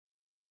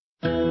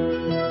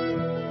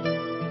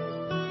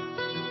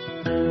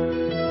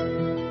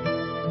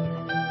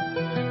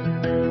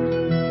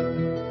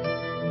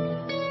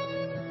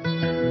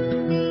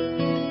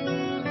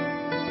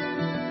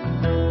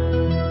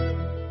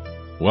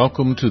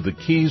Welcome to the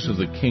Keys of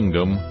the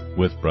Kingdom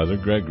with Brother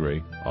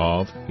Gregory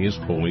of His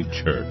Holy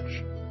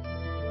Church.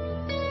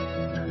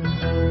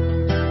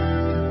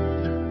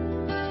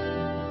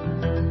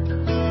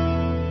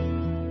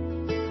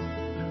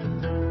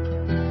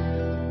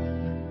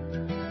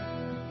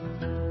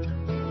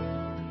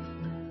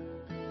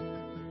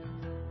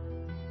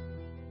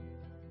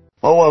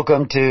 Well,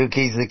 welcome to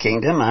Keys of the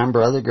Kingdom. I'm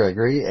Brother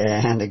Gregory,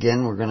 and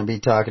again, we're going to be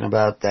talking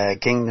about the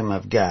Kingdom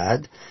of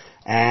God.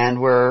 And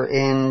we're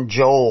in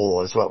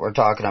Joel is what we're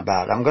talking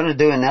about. I'm going to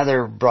do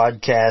another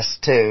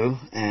broadcast too,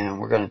 and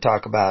we're going to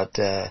talk about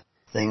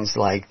things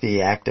like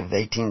the Act of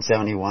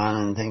 1871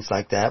 and things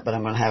like that, but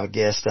I'm going to have a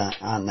guest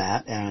on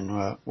that,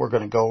 and we're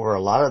going to go over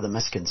a lot of the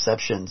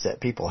misconceptions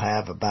that people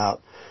have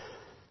about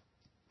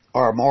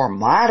our more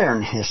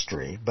modern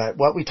history. But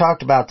what we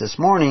talked about this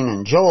morning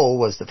in Joel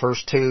was the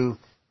first two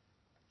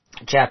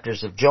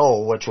chapters of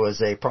Joel, which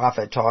was a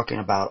prophet talking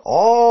about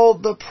all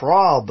the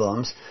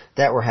problems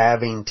that we're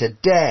having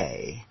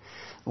today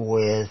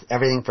with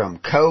everything from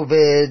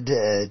COVID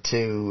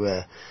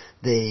to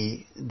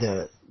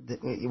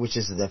which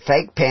is the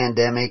fake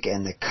pandemic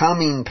and the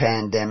coming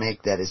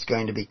pandemic that is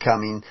going to be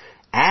coming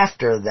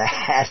after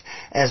that,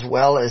 as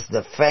well as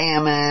the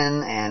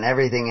famine and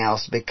everything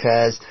else,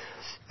 because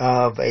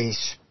of a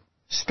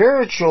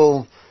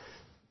spiritual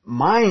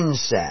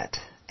mindset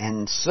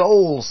and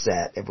soul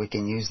set, if we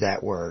can use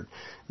that word,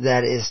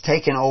 that is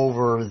taken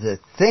over the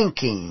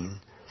thinking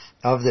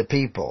of the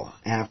people.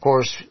 And of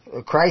course,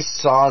 Christ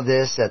saw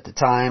this at the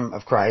time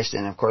of Christ,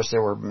 and of course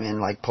there were men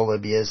like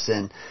Polybius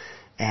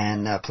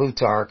and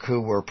Plutarch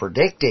who were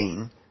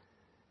predicting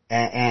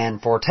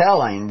and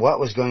foretelling what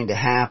was going to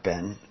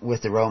happen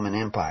with the Roman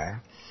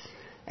Empire,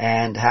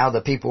 and how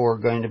the people were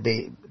going to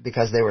be,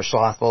 because they were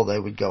slothful, they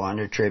would go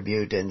under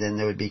tribute, and then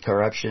there would be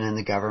corruption in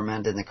the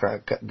government, and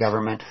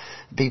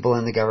people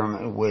in the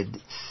government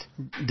would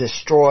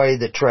destroy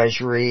the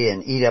treasury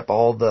and eat up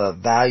all the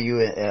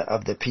value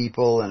of the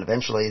people, and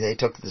eventually they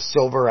took the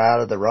silver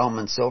out of the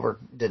Roman silver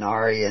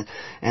denarii,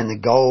 and the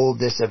gold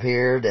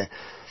disappeared,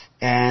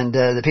 and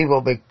the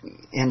people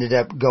ended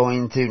up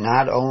going through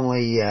not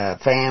only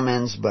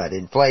famines, but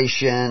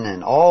inflation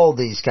and all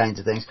these kinds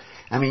of things.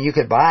 I mean, you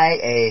could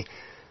buy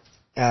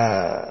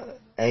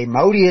a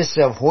modius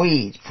of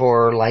wheat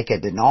for like a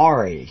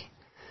denarii,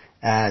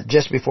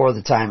 just before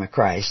the time of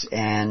Christ,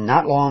 and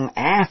not long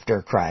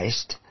after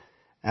Christ,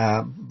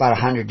 about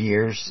 100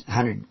 years,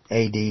 100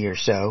 AD or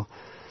so,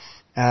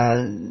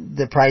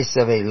 the price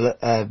of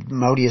a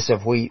modius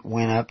of wheat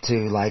went up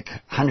to like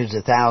hundreds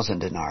of thousand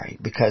denarii,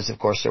 because of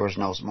course there was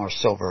no more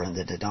silver in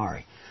the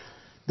denarii.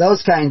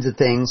 Those kinds of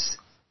things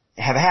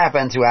have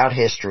happened throughout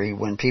history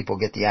when people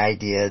get the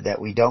idea that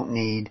we don't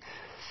need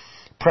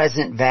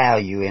present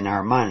value in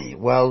our money.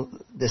 Well,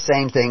 the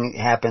same thing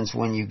happens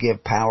when you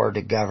give power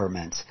to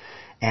governments.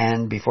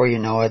 And before you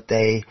know it,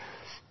 they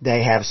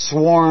have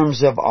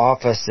swarms of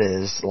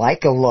offices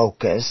like a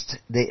locust.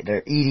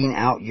 They're eating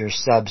out your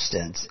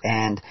substance.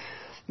 And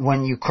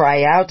when you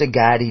cry out to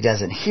God, He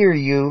doesn't hear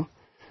you,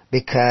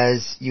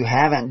 because you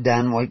haven't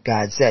done what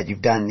God said.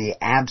 You've done the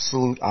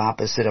absolute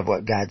opposite of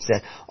what God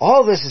said.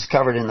 All this is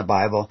covered in the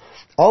Bible.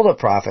 All the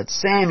prophets.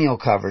 Samuel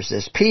covers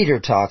this. Peter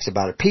talks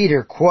about it.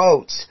 Peter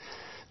quotes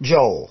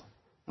Joel,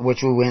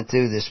 which we went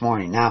through this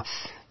morning. Now,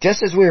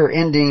 just as we were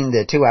ending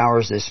the 2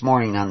 hours this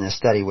morning on this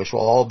study, which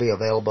will all be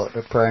available at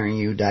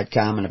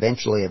preparingyou.com and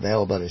eventually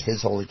available at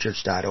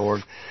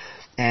hisholychurch.org,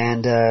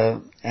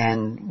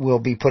 and we'll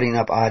be putting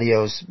up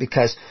audios,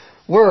 because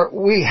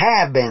we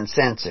have been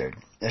censored.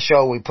 A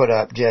show we put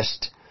up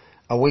just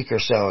a week or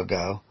so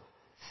ago,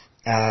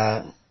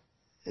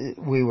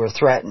 we were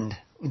threatened.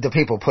 The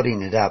people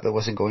putting it up, it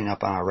wasn't going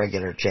up on our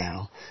regular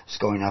channel. It's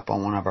going up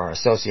on one of our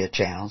associate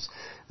channels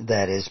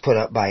that is put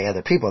up by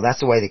other people. That's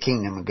the way the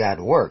Kingdom of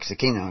God works. The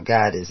Kingdom of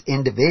God is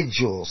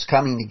individuals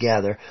coming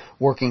together,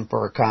 working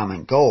for a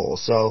common goal.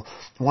 So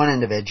one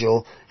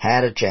individual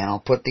had a channel,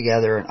 put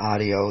together an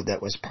audio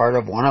that was part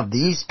of one of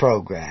these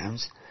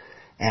programs,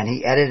 and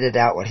he edited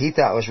out what he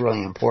thought was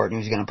really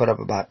important. He was going to put up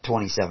about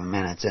 27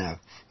 minutes in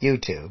a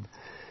YouTube.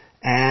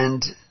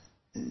 And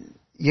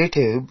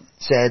YouTube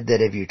said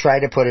that if you try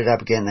to put it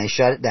up again, they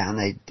shut it down.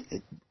 They,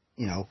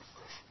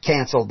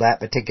 canceled that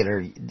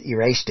particular,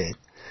 erased it.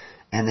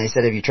 And they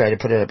said if you try to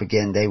put it up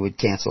again, they would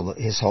cancel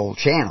his whole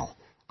channel.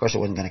 Of course, it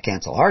wasn't going to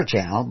cancel our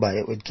channel, but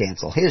it would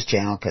cancel his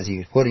channel, because he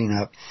was putting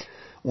up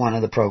one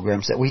of the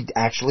programs that we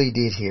actually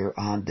did here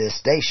on this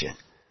station.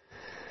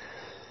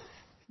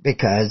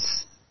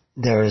 Because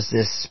there is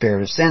this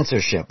spirit of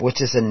censorship,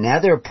 which is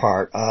another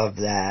part of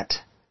that,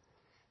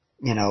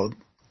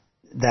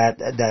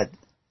 that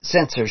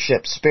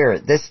censorship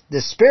spirit. This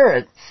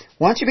spirit,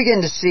 once you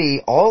begin to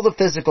see all the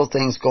physical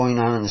things going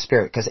on in the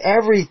spirit, because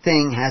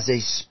everything has a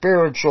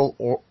spiritual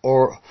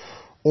or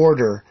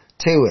order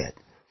to it.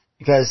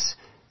 Because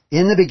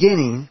in the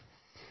beginning,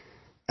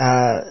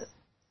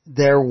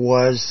 there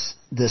was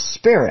the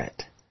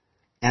Spirit,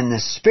 and the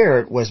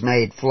Spirit was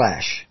made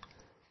flesh.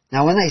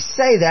 Now when they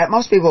say that,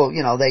 most people,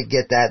 they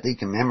get that, you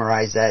can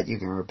memorize that, you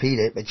can repeat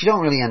it, but you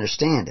don't really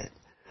understand it.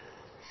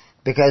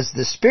 because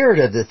the spirit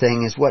of the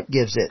thing is what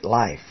gives it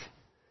life.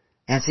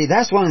 And see,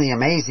 that's one of the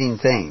amazing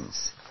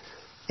things,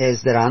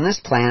 is that on this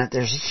planet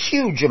there's a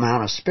huge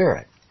amount of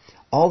spirit.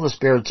 All the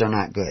spirits are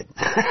not good.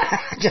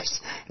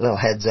 Just a little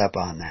heads up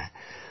on that.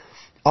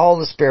 All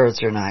the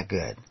spirits are not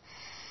good.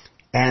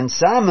 And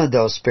some of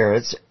those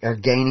spirits are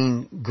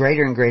gaining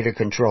greater and greater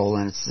control,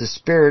 and it's the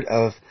spirit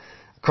of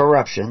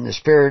corruption, the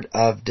spirit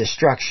of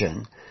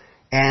destruction.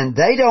 And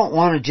they don't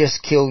want to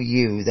just kill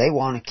you, they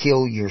want to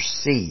kill your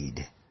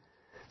seed.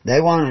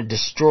 They want to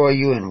destroy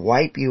you and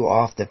wipe you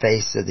off the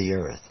face of the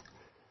earth.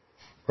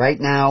 Right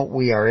now,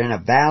 we are in a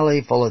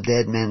valley full of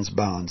dead men's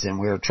bones, and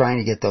we're trying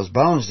to get those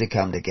bones to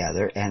come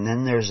together, and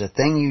then there's a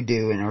thing you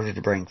do in order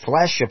to bring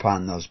flesh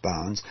upon those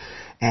bones,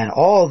 and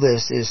all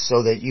this is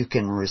so that you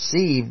can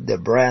receive the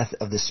breath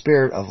of the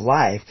Spirit of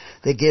life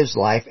that gives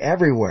life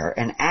everywhere,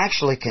 and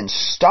actually can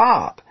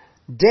stop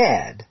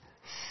dead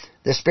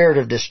the spirit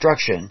of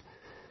destruction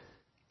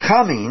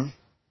coming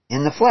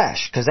in the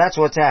flesh, because that's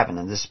what's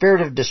happening. The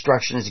spirit of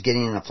destruction is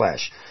getting in the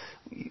flesh.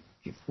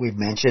 We've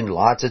mentioned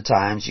lots of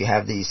times you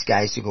have these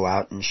guys who go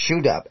out and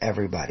shoot up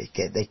everybody.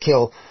 They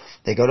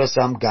go to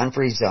some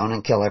gun-free zone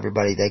and kill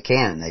everybody they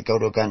can. They go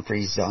to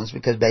gun-free zones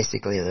because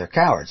basically they're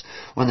cowards.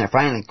 When they're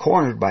finally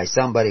cornered by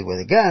somebody with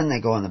a gun,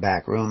 they go in the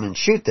back room and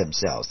shoot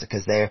themselves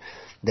because they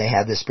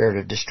have the spirit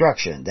of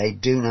destruction. They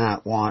do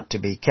not want to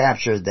be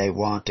captured. They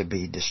want to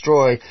be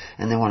destroyed,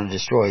 and they want to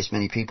destroy as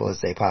many people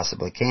as they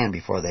possibly can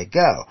before they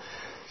go.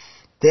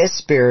 This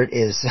spirit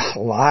is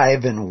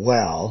alive and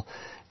well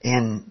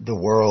in the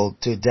world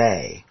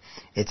today.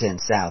 It's in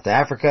South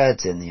Africa,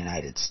 it's in the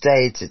United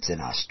States, it's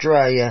in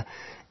Australia,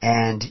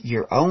 and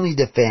your only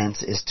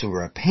defense is to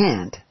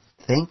repent,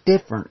 think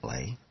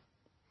differently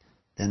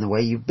than the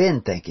way you've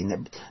been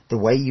thinking, the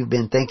way you've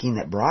been thinking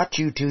that brought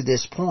you to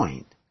this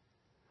point.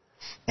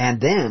 And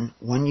then,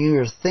 when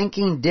you're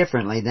thinking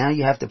differently, now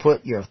you have to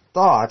put your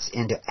thoughts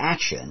into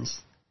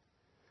actions,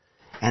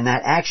 and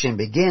that action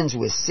begins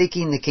with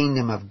seeking the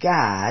kingdom of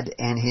God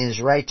and His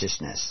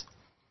righteousness.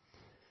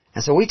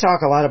 And so we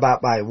talk a lot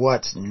about by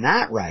what's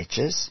not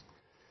righteous,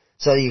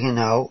 so you can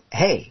know,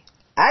 hey,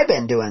 I've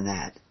been doing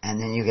that. And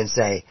then you can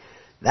say,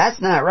 that's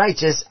not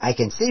righteous. I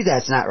can see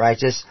that's not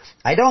righteous.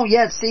 I don't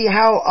yet see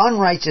how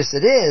unrighteous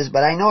it is,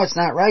 but I know it's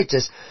not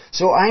righteous.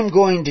 So I'm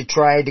going to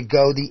try to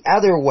go the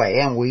other way.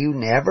 And we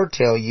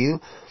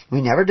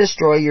never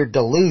destroy your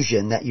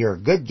delusion that you're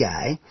a good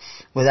guy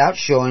without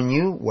showing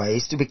you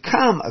ways to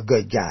become a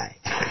good guy.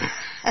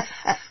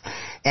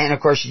 And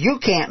of course, you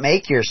can't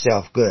make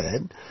yourself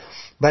good.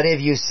 But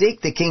if you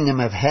seek the kingdom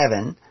of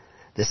heaven,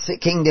 the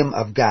kingdom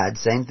of God,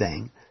 same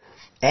thing,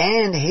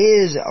 and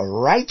His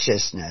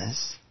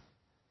righteousness,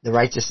 the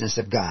righteousness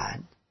of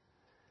God,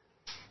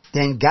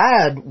 then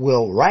God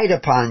will write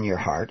upon your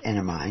heart and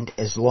your mind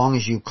as long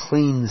as you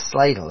clean the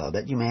slate a little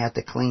bit. You may have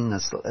to clean the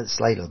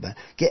slate a little bit.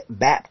 Get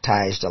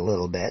baptized a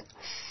little bit.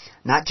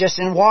 Not just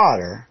in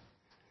water,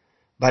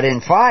 but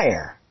in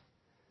fire.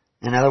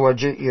 In other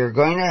words, you're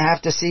going to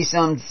have to see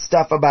some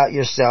stuff about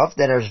yourself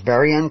that is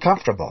very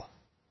uncomfortable.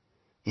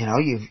 You know,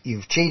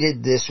 you've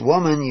cheated this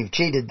woman, you've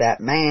cheated that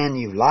man,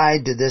 you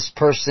lied to this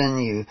person,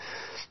 you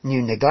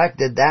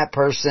neglected that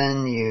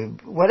person,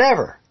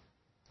 whatever.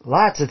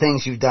 Lots of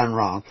things you've done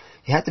wrong.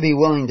 You have to be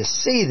willing to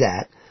see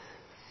that.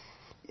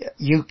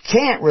 You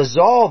can't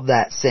resolve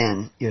that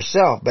sin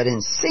yourself, but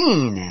in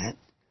seeing it,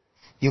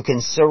 you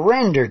can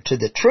surrender to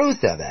the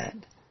truth of it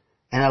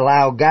and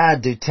allow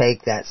God to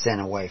take that sin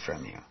away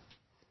from you.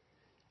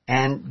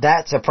 And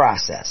that's a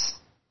process.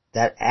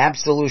 That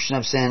absolution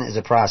of sin is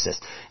a process.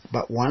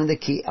 But one of the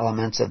key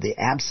elements of the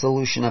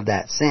absolution of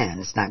that sin,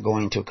 it's not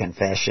going to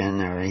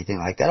confession or anything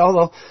like that,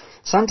 although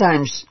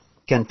sometimes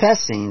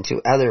confessing to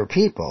other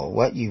people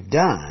what you've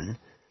done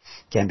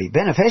can be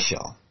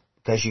beneficial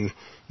because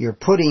you're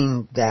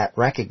putting that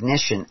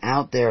recognition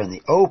out there in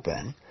the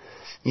open.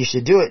 You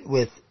should do it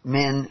with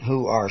men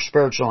who are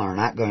spiritual and are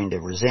not going to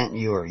resent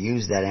you or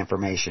use that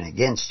information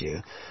against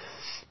you.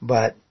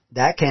 But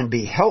that can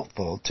be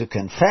helpful to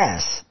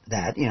confess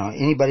that,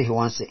 anybody who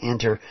wants to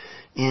enter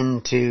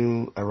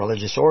into a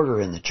religious order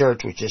in the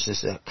church, which is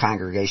just a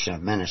congregation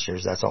of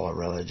ministers, that's all a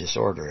religious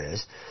order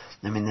is.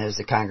 I mean, there's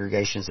the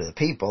congregations of the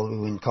people. We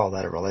wouldn't call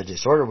that a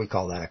religious order, we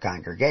call that a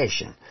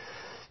congregation.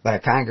 But a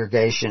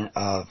congregation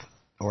of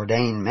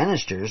ordained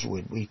ministers,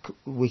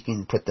 we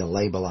can put the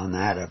label on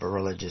that of a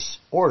religious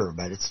order,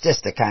 but it's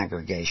just a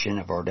congregation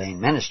of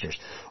ordained ministers.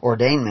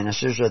 Ordained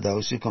ministers are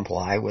those who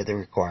comply with the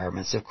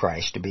requirements of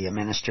Christ to be a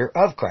minister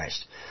of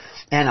Christ.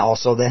 And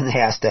also then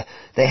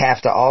they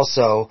have to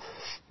also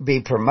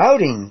be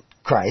promoting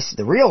Christ,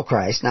 the real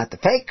Christ, not the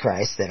fake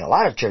Christ that a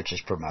lot of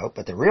churches promote,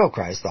 but the real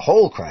Christ, the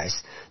whole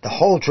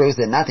truth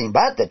and nothing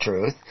but the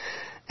truth,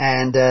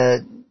 and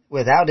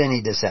without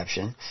any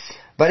deception.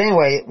 But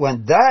anyway,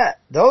 when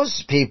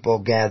those people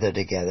gather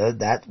together,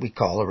 that we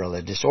call a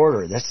religious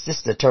order. That's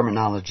just the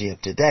terminology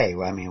of today.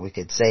 I mean, we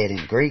could say it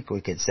in Greek,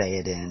 we could say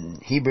it in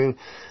Hebrew,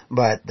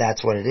 but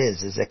that's what it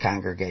is a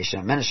congregation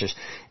of ministers.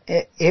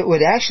 It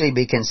would actually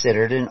be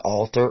considered an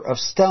altar of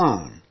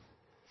stone.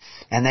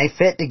 And they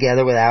fit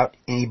together without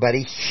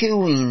anybody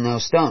hewing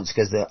those stones,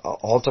 because the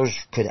altars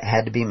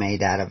had to be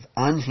made out of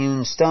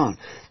unhewn stone.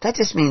 That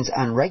just means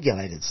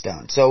unregulated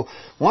stone. So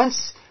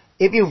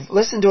if you've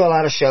listened to a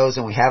lot of shows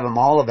and we have them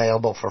all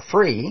available for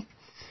free,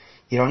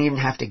 you don't even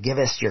have to give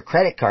us your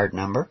credit card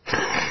number.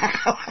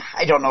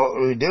 I don't know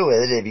what we would do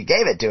with it if you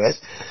gave it to us.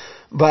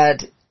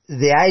 But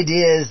the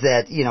idea is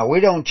that, we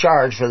don't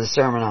charge for the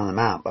Sermon on the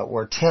Mount, but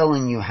we're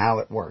telling you how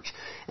it works.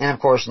 And of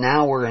course,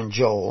 now we're in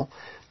Joel,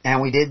 and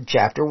we did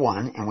chapter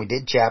 1, and we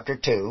did chapter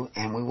 2,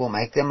 and we will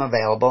make them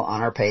available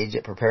on our page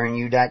at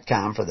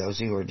preparingyou.com. For those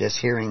of you who are just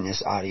hearing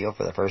this audio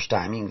for the first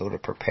time, you can go to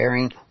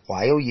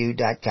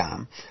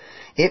preparingyou.com.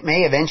 It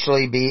may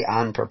eventually be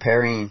on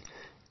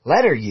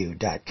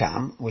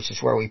preparinglletteru.com, which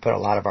is where we put a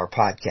lot of our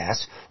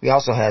podcasts. We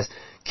also have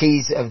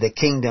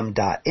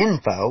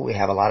keysofthekingdom.info. We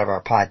have a lot of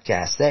our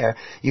podcasts there.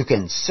 You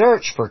can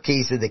search for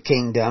Keys of the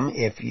Kingdom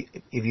if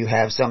you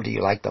have somebody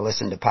you like to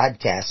listen to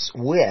podcasts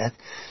with.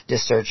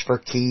 Just search for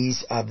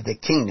Keys of the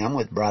Kingdom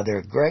with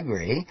Brother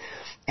Gregory,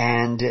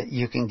 and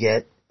you can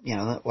get,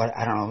 a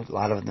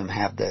lot of them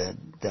have the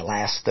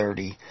last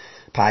 30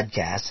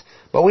 podcasts,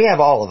 but we have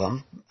all of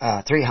them,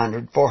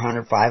 300,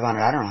 400, 500,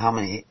 I don't know how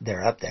many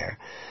they're up there.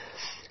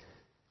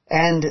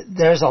 And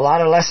there's a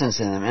lot of lessons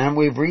in them, and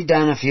we've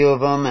redone a few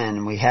of them,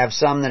 and we have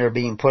some that are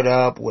being put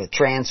up with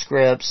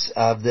transcripts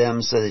of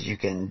them so that you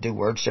can do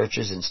word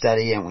searches and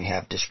study, and we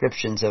have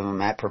descriptions of them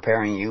at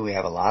Preparing You. We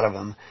have a lot of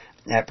them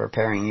at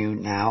Preparing You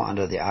now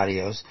under the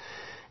audios.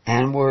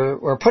 And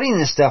we're putting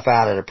this stuff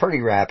out at a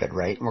pretty rapid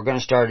rate, and we're going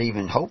to start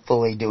even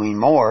hopefully doing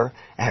more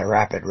at a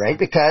rapid rate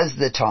because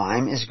the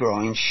time is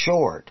growing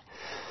short.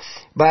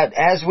 But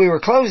as we were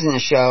closing the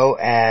show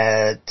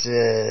at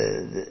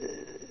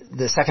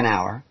the second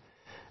hour,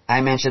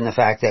 I mentioned the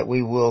fact that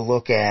we will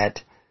look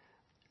at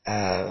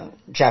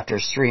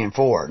chapters 3 and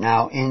 4.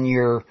 Now, in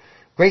your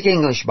Greek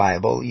English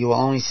Bible, you will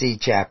only see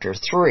chapter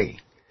 3.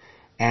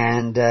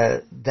 And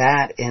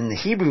that in the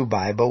Hebrew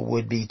Bible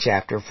would be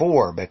chapter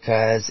 4,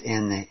 because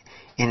in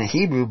a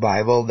Hebrew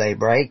Bible, they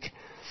break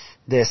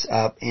this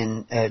up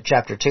in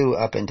chapter 2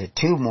 up into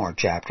 2 more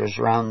chapters.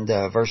 Around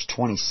verse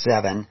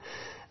 27,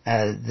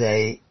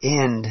 they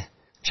end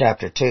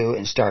chapter 2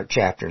 and start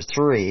chapter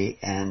 3.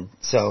 And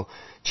so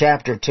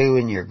chapter 2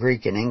 in your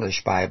Greek and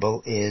English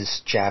Bible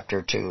is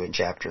chapter 2 and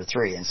chapter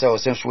 3. And so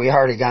since we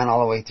already gone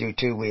all the way through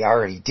 2, we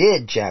already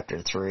did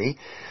chapter 3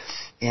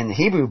 in the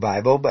Hebrew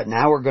Bible, but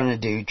now we're going to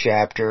do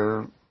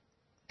chapter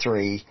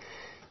 3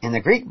 in the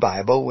Greek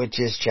Bible, which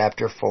is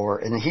chapter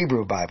 4 in the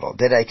Hebrew Bible.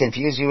 Did I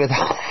confuse you with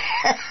all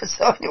that?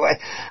 So anyway,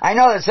 I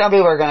know that some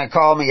people are going to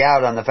call me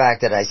out on the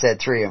fact that I said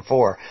 3 and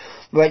 4,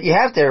 but you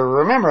have to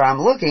remember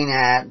I'm looking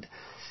at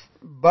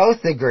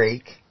both the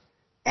Greek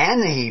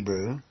and the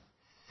Hebrew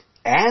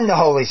and the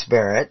Holy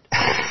Spirit,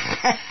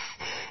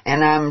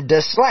 and I'm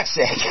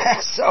dyslexic,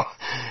 so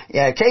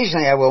yeah,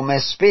 occasionally I will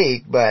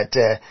misspeak, but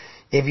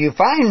if you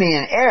find me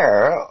in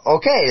error,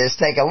 okay, let's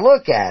take a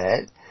look at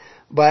it,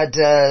 but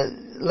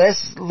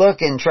let's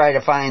look and try to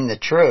find the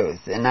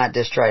truth and not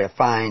just try to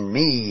find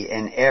me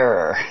in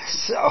error.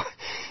 So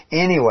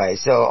anyway,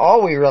 so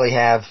all we really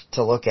have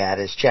to look at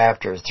is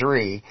chapter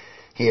 3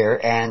 here,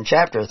 and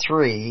chapter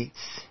 3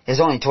 is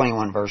only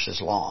 21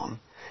 verses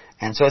long.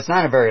 And so it's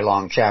not a very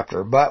long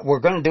chapter, but we're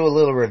going to do a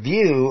little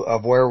review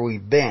of where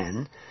we've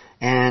been,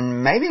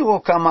 and maybe we'll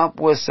come up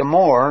with some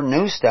more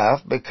new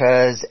stuff,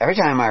 because every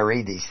time I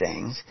read these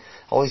things,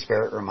 Holy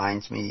Spirit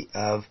reminds me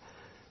of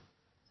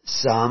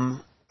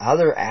some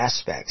other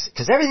aspects,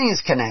 because everything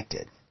is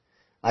connected.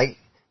 Like,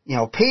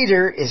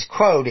 Peter is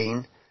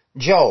quoting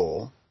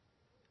Joel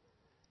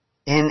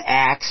in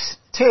Acts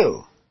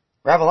 2.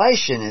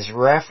 Revelation is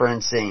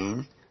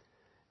referencing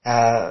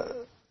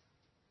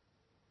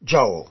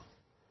Joel.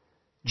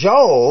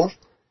 Joel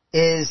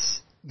is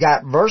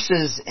got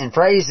verses and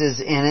phrases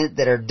in it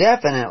that are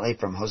definitely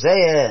from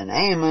Hosea and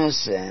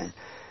Amos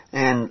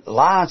and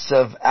lots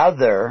of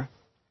other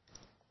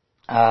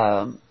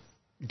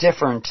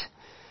different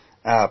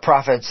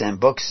prophets and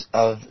books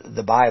of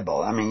the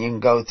Bible. I mean, you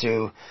can go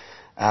through,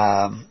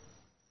 Isaiah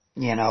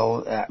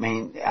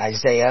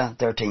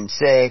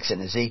 13:6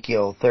 and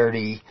Ezekiel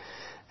 30,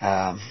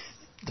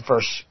 the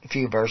first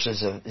few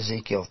verses of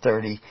Ezekiel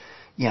 30.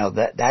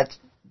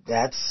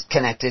 That's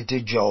connected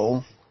to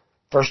Joel,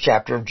 first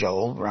chapter of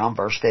Joel, around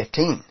verse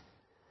 15.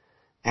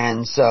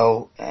 And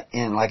so,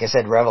 like I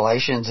said,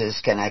 Revelations is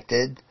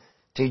connected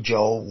to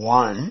Joel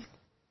 1,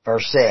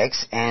 verse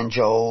 6, and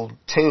Joel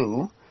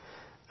 2,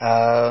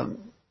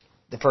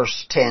 the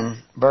first 10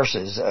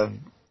 verses of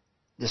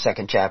the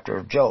second chapter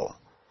of Joel.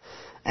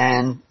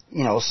 And,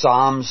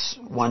 Psalms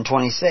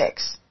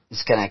 126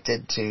 is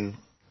connected to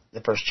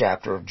the first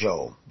chapter of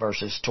Joel,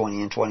 verses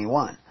 20 and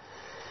 21.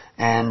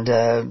 And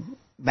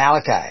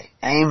Malachi,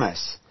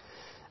 Amos,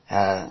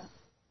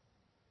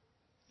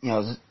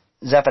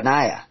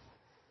 Zephaniah,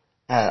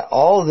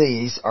 all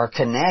these are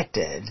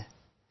connected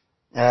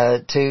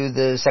to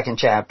the second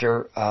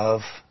chapter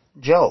of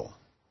Joel.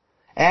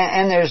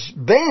 And there's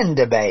been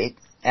debate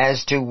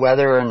as to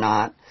whether or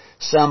not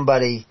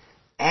somebody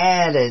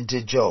added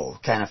to Joel,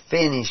 kind of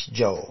finished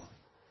Joel.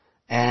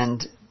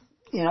 And,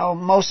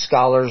 most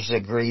scholars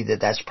agree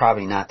that that's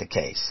probably not the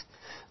case.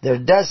 There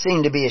does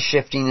seem to be a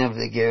shifting of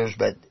the gears,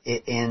 but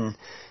and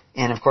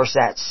of course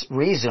that's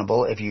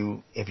reasonable. If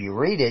you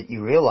read it,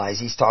 you realize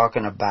he's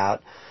talking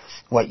about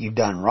what you've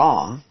done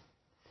wrong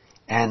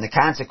and the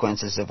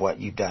consequences of what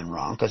you've done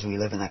wrong, because we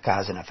live in a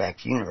cause and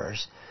effect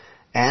universe.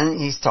 And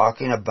he's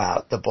talking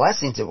about the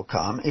blessings that will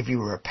come if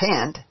you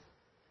repent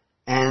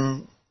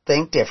and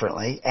think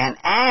differently and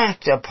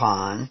act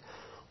upon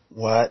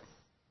what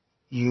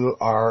you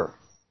are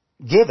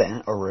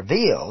given or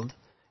revealed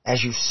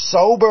as you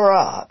sober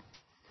up.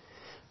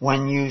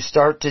 When you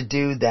start to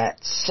do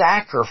that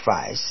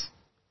sacrifice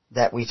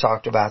that we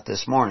talked about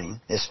this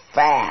morning, this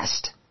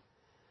fast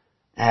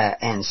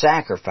and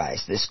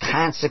sacrifice, this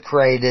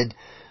consecrated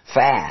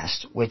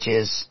fast, which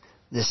is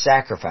the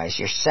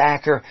sacrifice.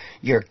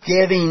 You're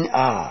giving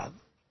up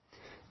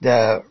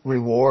the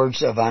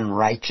rewards of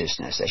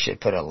unrighteousness. I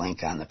should put a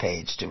link on the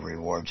page to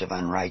rewards of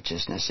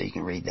unrighteousness so you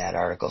can read that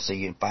article so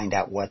you can find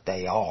out what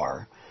they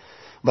are.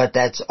 But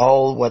that's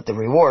all what the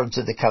rewards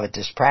of the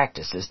covetous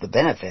practice is, the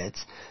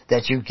benefits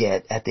that you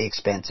get at the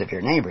expense of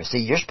your neighbor. See,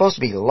 you're supposed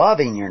to be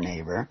loving your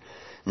neighbor,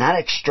 not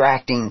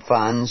extracting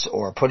funds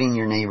or putting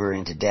your neighbor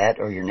into debt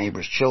or your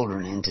neighbor's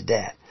children into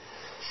debt.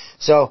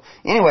 So,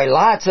 anyway,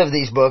 lots of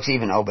these books,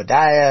 even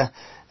Obadiah,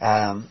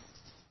 and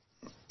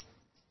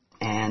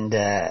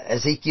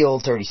Ezekiel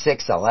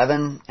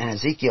 36:11, and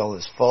Ezekiel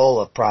is full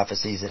of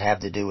prophecies that have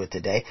to do with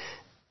today.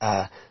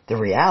 The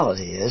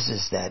reality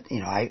is that,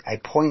 I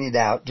pointed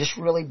out just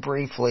really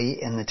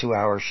briefly in the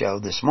 2-hour show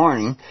this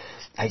morning,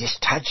 I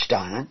just touched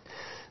on it,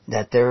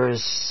 that there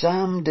is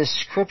some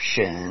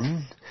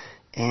description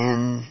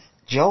in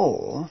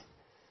Joel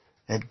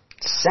that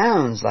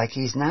sounds like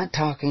he's not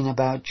talking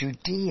about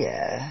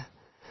Judea,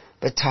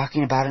 but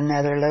talking about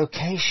another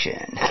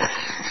location.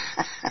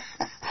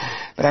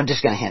 But I'm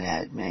just going to hint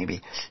at it,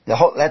 maybe.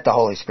 Let the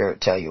Holy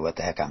Spirit tell you what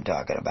the heck I'm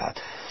talking about.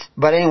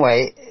 But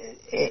anyway,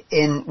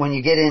 when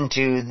you get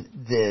into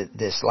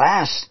this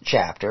last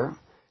chapter,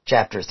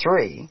 chapter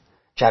 3,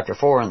 chapter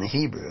 4 in the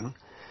Hebrew,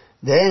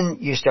 then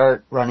you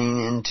start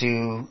running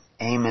into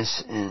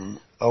Amos and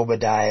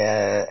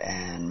Obadiah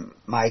and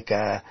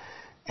Micah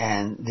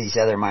and these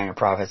other minor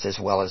prophets, as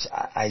well as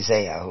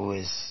Isaiah, who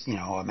is,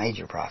 a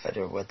major prophet,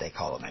 or what they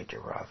call a major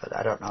prophet.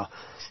 I don't know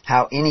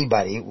how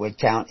anybody would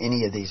count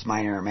any of these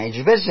minor or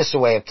major, but it's just a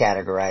way of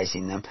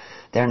categorizing them.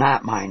 They're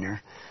not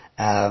minor.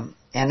 And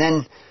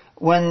then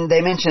when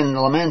they mention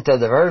the lament of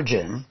the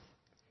virgin,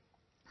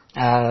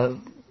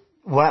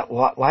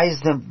 why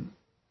is the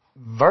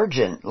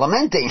virgin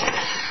lamenting?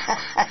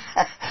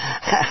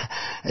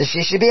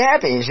 She should be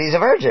happy. She's a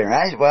virgin,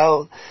 right?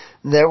 Well,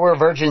 there were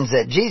virgins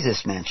that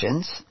Jesus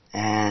mentions,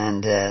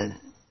 and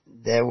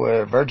there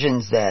were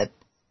virgins that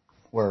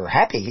were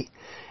happy,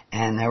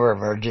 and there were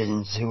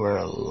virgins who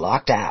were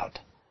locked out.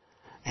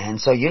 And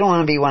so you don't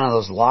want to be one of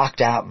those locked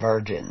out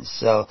virgins.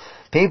 So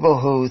people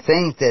who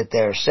think that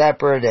they're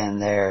separate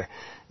and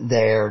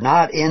they're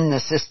not in the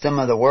system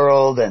of the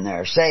world and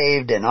they're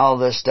saved and all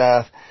this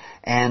stuff,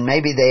 and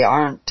maybe they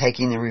aren't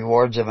taking the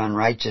rewards of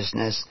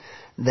unrighteousness,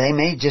 they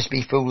may just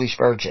be foolish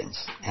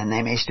virgins, and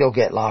they may still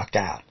get locked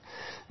out.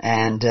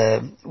 And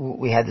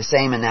we had the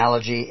same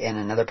analogy in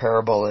another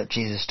parable that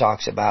Jesus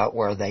talks about,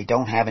 where they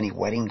don't have any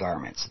wedding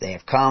garments. They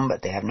have come,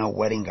 but they have no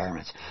wedding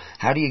garments.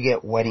 How do you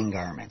get wedding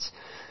garments?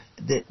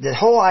 The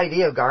whole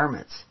idea of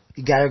garments,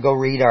 you got to go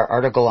read our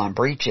article on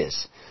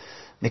breeches,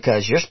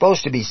 because you're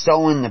supposed to be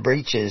sewing the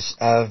breeches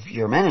of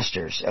your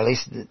ministers. At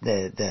least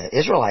the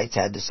Israelites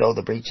had to sew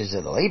the breeches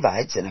of the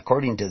Levites, and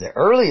according to the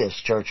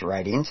earliest church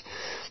writings,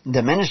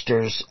 the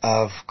ministers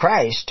of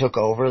Christ took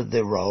over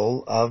the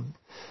role of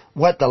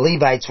what the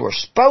Levites were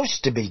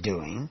supposed to be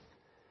doing,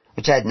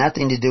 which had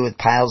nothing to do with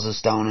piles of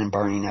stone and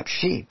burning up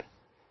sheep.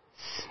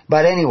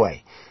 But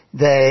anyway,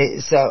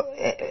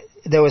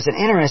 there was an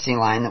interesting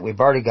line that we've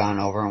already gone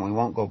over, and we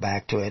won't go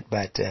back to it,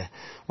 but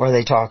where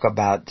they talk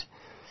about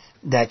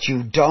that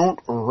you don't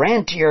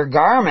rent your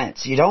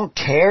garments. You don't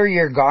tear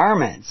your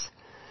garments.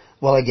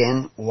 Well,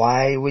 again,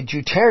 why would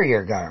you tear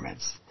your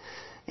garments?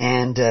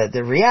 And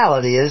the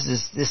reality is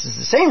this is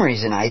the same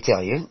reason I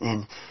tell you,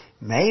 and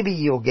maybe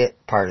you'll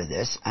get part of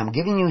this. I'm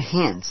giving you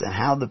hints on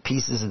how the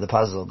pieces of the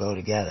puzzle go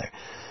together.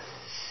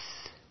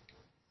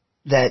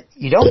 That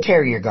you don't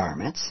tear your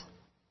garments.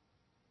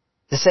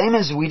 The same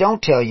as we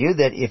don't tell you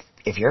that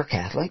if you're a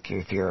Catholic, or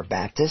if you're a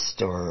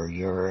Baptist, or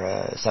you're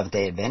a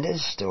Seventh-day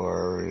Adventist,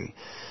 or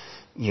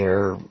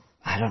you're,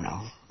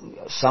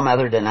 some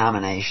other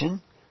denomination,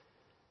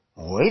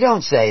 we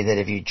don't say that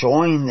if you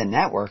join the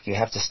network, you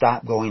have to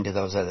stop going to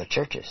those other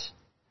churches.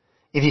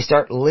 If you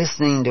start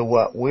listening to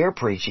what we're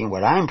preaching,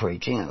 what I'm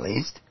preaching at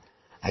least,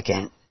 I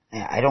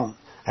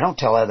don't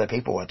tell other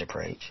people what to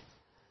preach.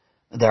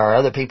 There are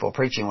other people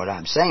preaching what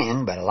I'm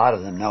saying, but a lot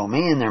of them know me,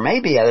 and there may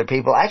be other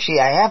people. Actually,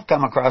 I have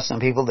come across some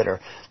people that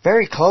are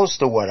very close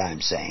to what I'm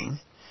saying.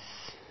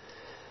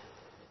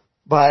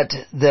 But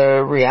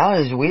the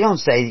reality is we don't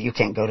say that you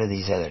can't go to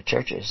these other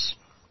churches.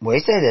 We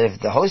say that if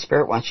the Holy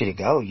Spirit wants you to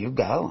go, you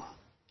go.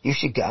 you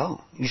should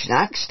go. You should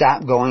not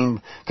stop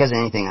going because of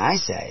anything I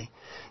say.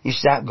 You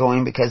stop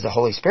going because the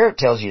Holy Spirit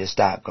tells you to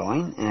stop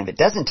going. And if it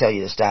doesn't tell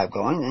you to stop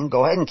going, then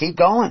go ahead and keep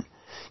going.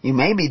 You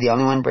may be the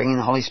only one bringing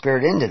the Holy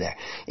Spirit into there.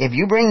 If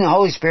you bring the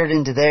Holy Spirit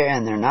into there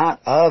and they're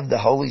not of the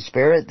Holy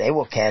Spirit, they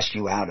will cast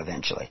you out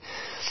eventually.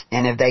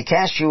 And if they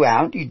cast you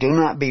out, you do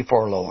not be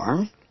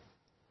forlorn.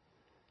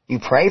 You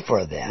pray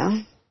for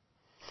them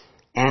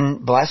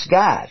and bless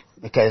God,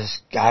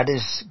 because God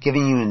is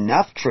giving you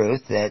enough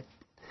truth that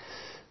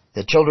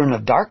the children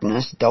of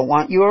darkness don't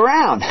want you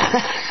around.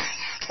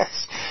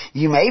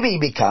 You may be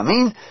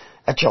becoming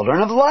a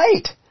children of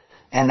light.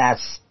 And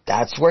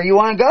that's where you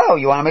want to go.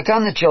 You want to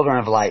become the children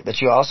of light, but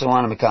you also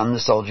want to become the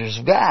soldiers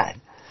of God,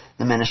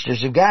 the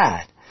ministers of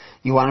God.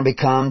 You want to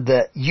become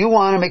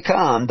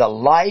the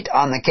light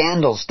on the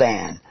candle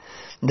stand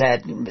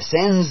that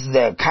sends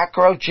the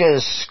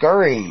cockroaches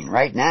scurrying.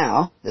 Right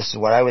now, this is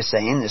what I was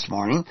saying this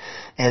morning,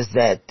 is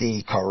that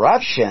the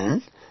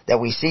corruption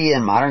that we see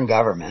in modern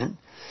government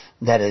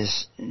that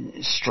is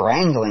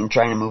strangling,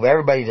 trying to move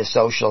everybody to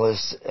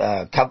socialist,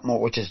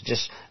 which is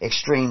just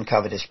extreme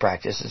covetous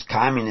practices.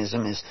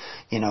 Communism is,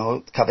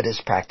 covetous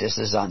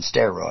practices on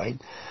steroid.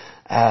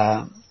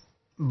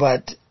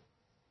 But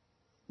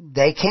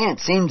they can't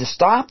seem to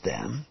stop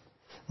them.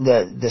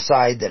 The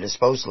side that is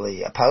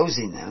supposedly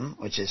opposing them,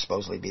 which is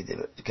supposedly be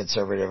the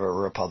conservative or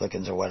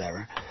Republicans or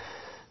whatever,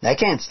 they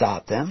can't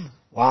stop them.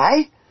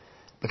 Why?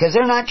 Because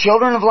they're not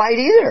children of light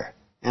either.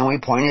 And we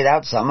pointed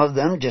out some of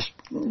them, just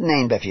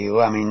named a few.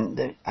 I mean,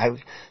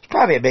 it's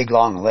probably a big,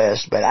 long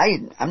list, but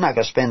I'm not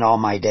going to spend all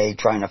my day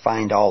trying to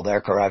find all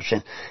their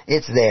corruption.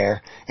 It's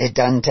there. It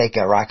doesn't take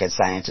a rocket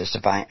scientist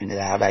to find it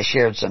out. I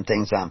shared some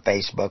things on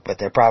Facebook, but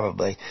they're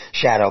probably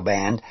shadow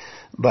banned.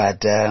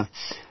 But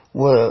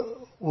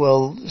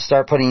we'll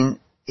start putting,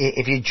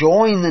 if you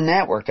join the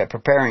network at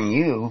Preparing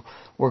You,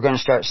 we're going to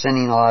start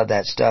sending a lot of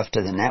that stuff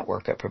to the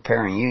network at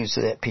Preparing You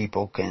so that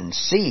people can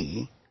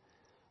see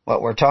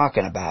what we're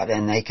talking about,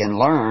 and they can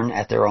learn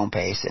at their own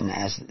pace and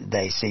as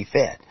they see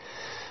fit.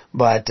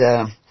 But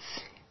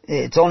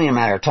it's only a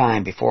matter of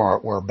time before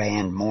we're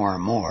banned more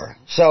and more.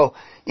 So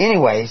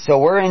anyway,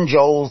 we're in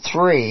Joel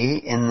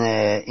 3 in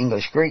the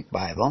English Greek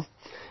Bible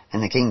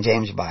and the King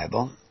James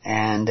Bible,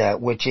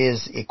 and which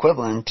is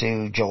equivalent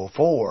to Joel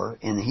 4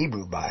 in the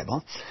Hebrew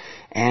Bible.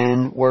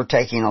 And we're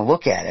taking a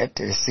look at it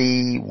to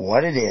see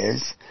what it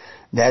is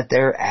that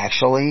they're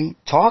actually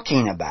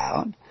talking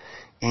about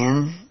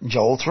in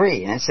Joel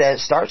 3. And it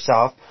starts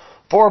off,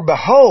 "For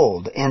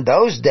behold, in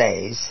those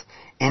days,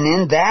 and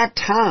in that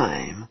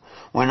time,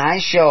 when I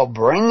shall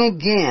bring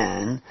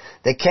again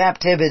the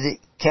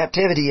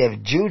captivity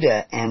of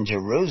Judah and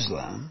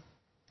Jerusalem,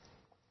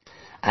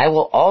 I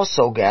will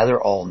also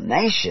gather all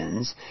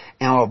nations,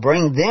 and will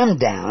bring them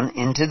down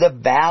into the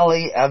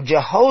valley of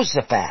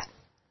Jehoshaphat,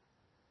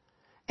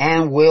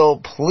 and will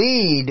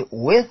plead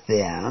with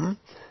them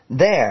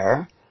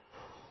there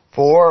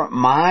for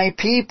my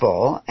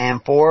people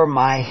and for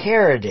my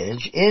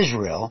heritage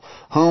Israel,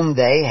 whom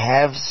they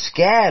have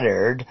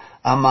scattered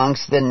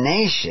amongst the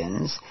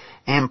nations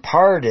and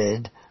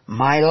parted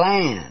my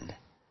land."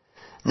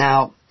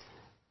 Now,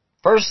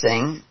 first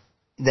thing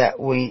that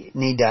we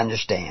need to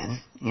understand,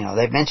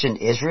 they've mentioned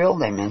Israel,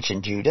 they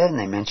mentioned Judah, and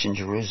they mentioned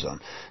Jerusalem.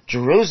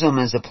 Jerusalem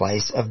is a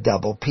place of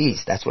double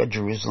peace. That's what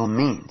Jerusalem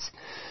means.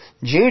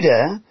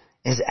 Judah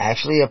is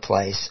actually a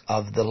place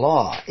of the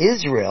law.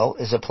 Israel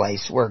is a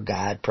place where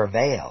God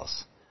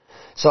prevails.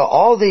 So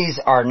all these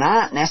are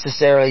not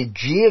necessarily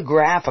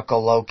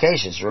geographical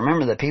locations.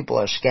 Remember, the people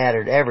are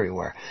scattered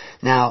everywhere.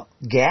 Now,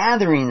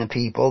 gathering the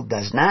people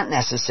does not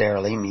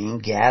necessarily mean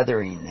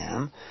gathering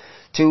them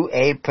to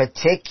a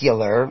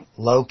particular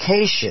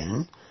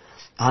location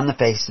on the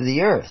face of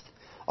the earth.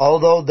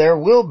 Although there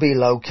will be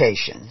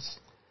locations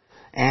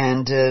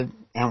and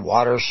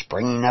water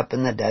springing up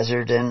in the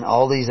desert and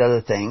all these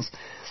other things.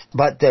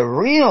 But the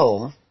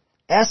real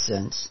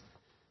essence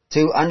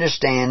to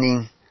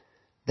understanding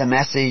the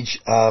message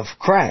of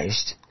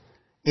Christ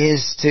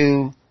is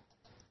to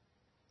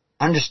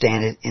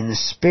understand it in the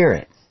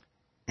Spirit.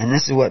 And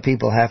this is what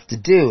people have to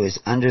do, is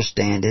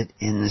understand it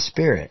in the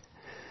Spirit.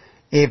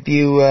 If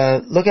you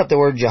look up the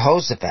word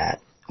Jehoshaphat,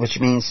 which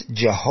means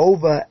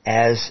Jehovah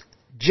as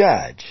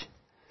judge.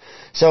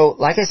 So,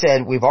 like I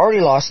said, we've already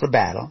lost the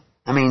battle.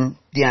 I mean,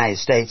 the United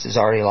States has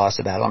already lost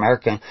the battle.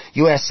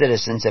 U.S.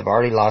 citizens have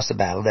already lost the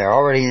battle. They're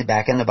already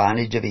back in the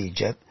bondage of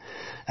Egypt.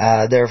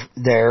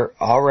 They're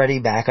already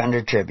back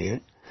under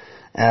tribute.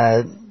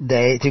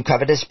 Through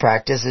covetous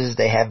practices,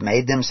 they have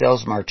made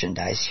themselves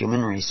merchandise,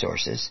 human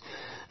resources.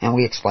 And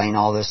we explain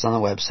all this on the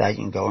website.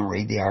 You can go and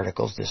read the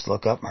articles. Just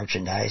look up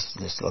merchandise.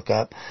 Just look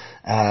up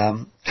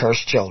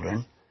cursed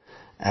children.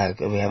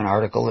 We have an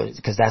article,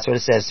 because that's what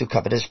it says, through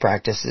covetous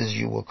practices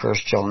you will curse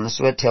children. This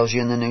is what it tells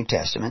you in the New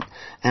Testament.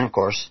 And of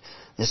course,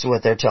 this is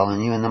what they're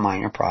telling you in the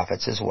minor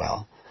prophets as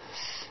well.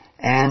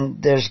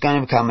 And there's going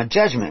to become a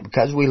judgment,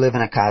 because we live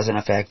in a cause and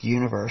effect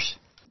universe.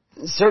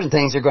 Certain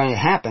things are going to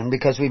happen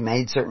because we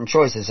made certain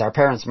choices. Our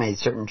parents made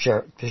certain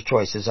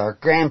choices. Our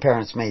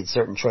grandparents made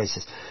certain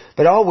choices.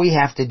 But all we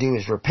have to do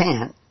is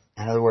repent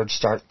In other words,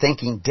 start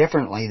thinking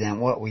differently than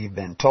what we've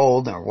been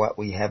told or what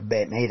we have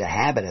made a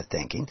habit of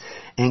thinking,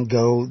 and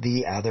go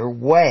the other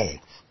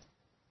way.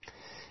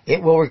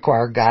 It will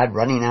require God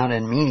running out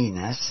and meeting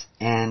us,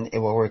 and it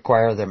will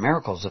require the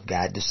miracles of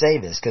God to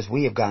save us, because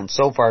we have gone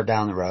so far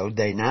down the road,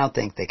 they now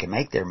think they can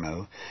make their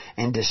move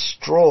and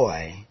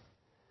destroy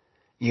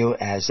you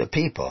as a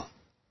people,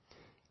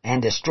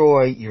 and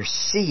destroy your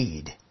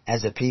seed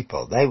as a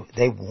people.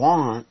 They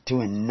want to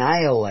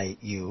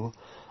annihilate you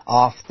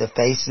off the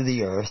face of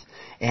the earth,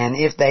 and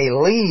if they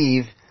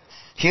leave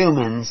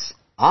humans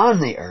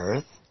on the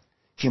earth,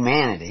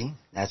 humanity,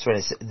 that's what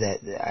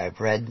that I've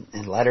read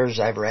in letters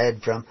I've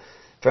read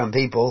from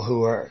people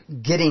who are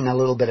getting a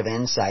little bit of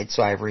insight,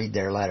 so I read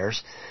their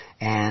letters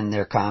and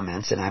their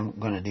comments, and I'm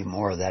going to do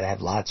more of that. I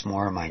have lots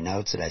more in my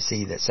notes that I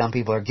see that some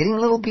people are getting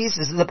little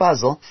pieces of the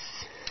puzzle.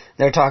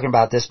 They're talking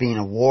about this being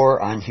a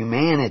war on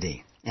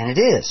humanity. And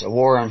it is a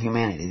war on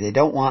humanity. They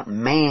don't want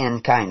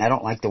mankind. I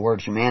don't like the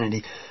word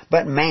humanity,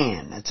 but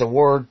man. It's a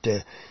word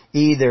to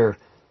either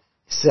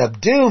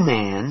subdue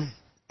man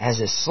as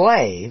a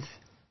slave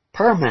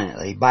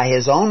permanently by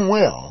his own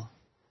will,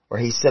 where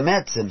he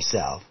submits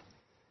himself,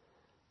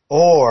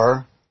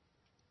 or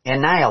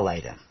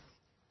annihilate him.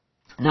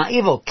 Now,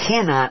 evil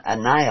cannot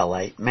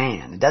annihilate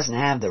man. It doesn't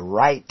have the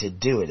right to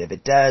do it. If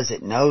it does,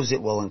 it knows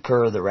it will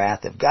incur the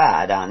wrath of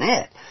God on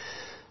it.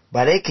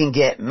 But it can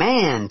get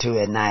man to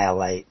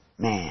annihilate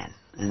man.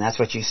 And that's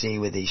what you see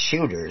with these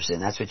shooters.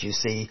 And that's what you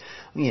see,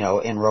 in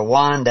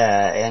Rwanda,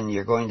 and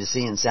you're going to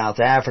see in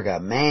South Africa.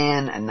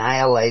 Man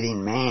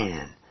annihilating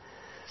man.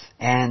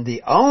 And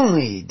the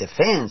only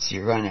defense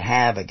you're going to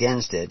have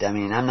against it,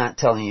 I'm not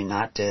telling you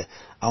not to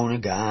own a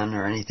gun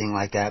or anything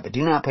like that, but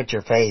do not put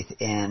your faith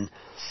in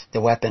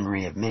the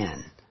weaponry of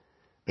men.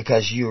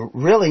 Because you're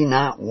really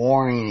not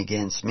warring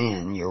against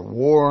men. You're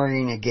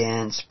warring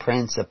against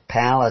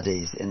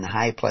principalities in the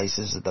high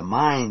places of the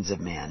minds of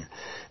men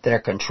that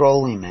are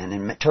controlling men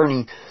and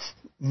turning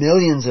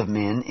millions of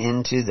men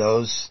into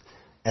those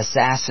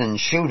assassin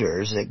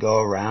shooters that go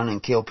around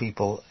and kill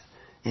people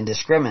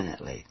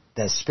indiscriminately.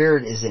 The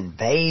Spirit is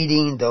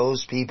invading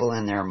those people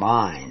in their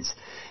minds.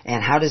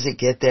 And how does it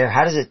get there?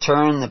 How does it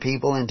turn the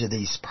people into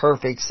these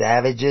perfect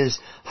savages?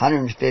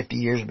 150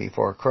 years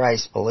before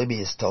Christ,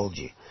 Polybius told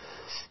you.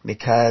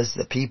 Because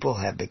the people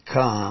have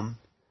become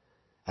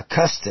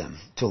accustomed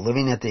to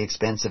living at the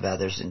expense of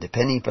others and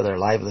depending for their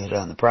livelihood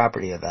on the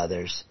property of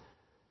others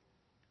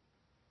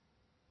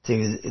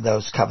through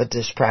those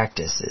covetous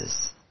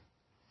practices.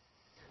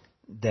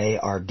 They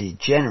are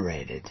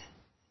degenerated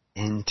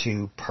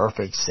into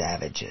perfect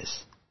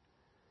savages.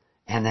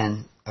 And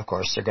then, of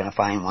course, they're going to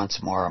find once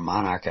more a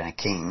monarch and a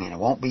king, and it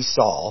won't be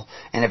Saul.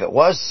 And if it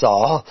was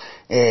Saul,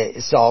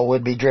 Saul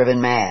would be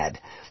driven mad.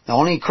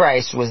 Only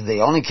Christ was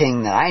the only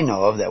king that I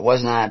know of that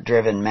was not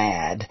driven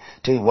mad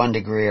to one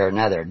degree or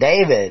another.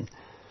 David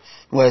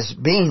was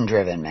being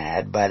driven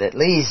mad, but at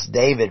least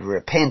David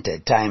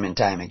repented time and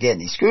time again.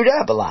 He screwed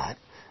up a lot,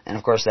 and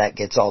of course that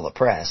gets all the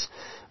press.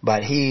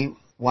 But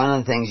one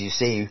of the things you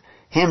see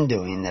him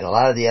doing that a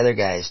lot of the other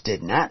guys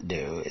did not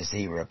do is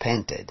he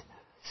repented.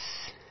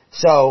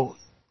 So,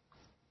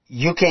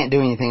 you can't do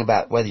anything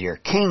about whether your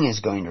king is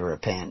going to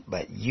repent,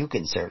 but you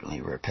can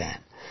certainly repent.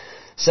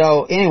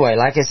 So, anyway,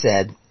 like I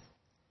said,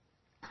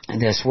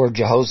 this word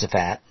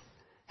Jehoshaphat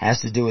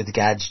has to do with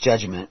God's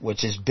judgment,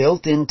 which is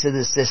built into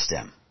the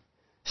system.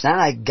 It's not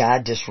like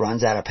God just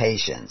runs out of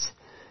patience.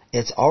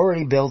 It's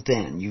already built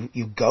in.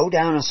 You go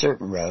down a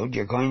certain road,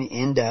 you're going to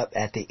end up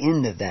at the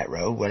end of that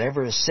road.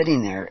 Whatever is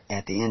sitting there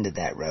at the end of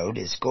that road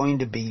is going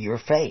to be your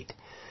fate.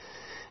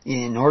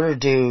 In order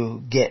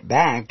to get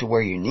back to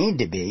where you need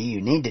to be,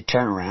 you need to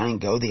turn around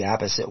and go the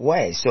opposite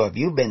way. So if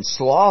you've been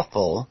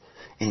slothful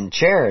in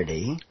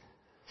charity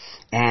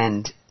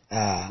and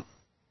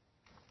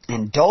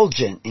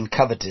indulgent in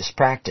covetous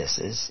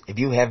practices, if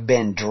you have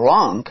been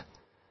drunk,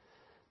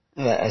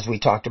 as we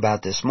talked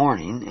about this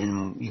morning,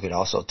 and you could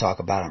also talk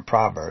about in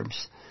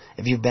Proverbs,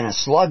 if you've been a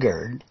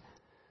sluggard,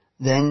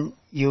 then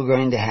you're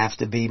going to have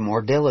to be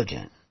more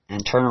diligent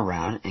and turn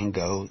around and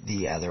go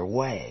the other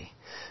way,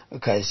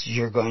 because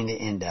you're going to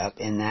end up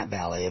in that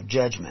valley of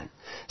judgment.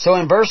 So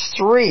in verse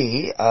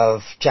 3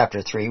 of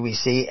chapter 3, we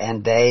see,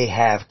 and they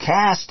have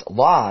cast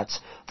lots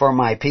for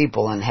my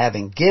people, and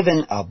having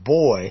given a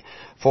boy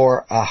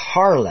for a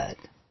harlot,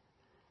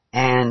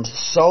 and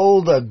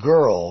sold a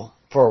girl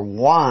for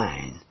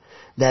wine,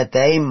 that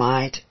they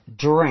might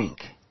drink.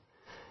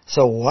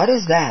 So what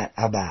is that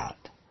about?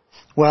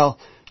 Well,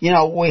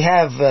 we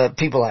have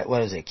people like,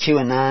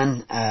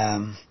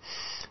 QAnon,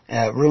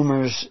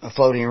 rumors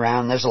floating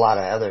around. There's a lot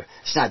of other,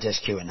 it's not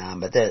just QAnon,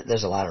 but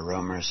there's a lot of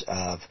rumors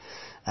of,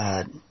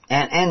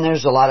 and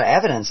there's a lot of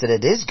evidence that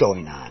it is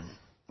going on.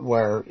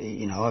 Where,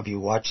 if you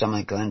watch some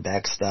of Glenn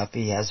Beck's stuff,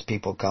 he has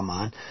people come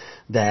on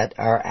that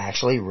are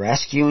actually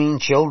rescuing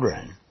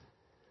children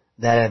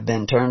that have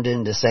been turned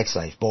into sex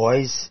slaves,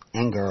 boys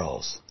and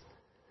girls.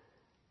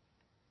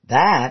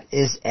 That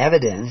is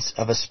evidence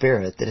of a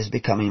spirit that is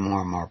becoming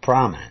more and more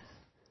prominent.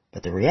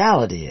 But the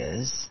reality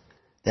is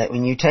that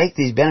when you take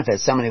these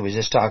benefits, somebody was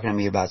just talking to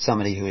me about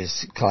somebody who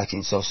is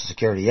collecting Social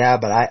Security. Yeah,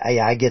 but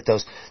I get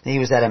those. He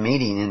was at a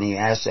meeting and he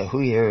asked who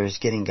here is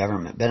getting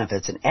government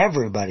benefits, and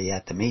everybody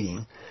at the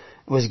meeting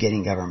was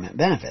getting government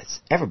benefits.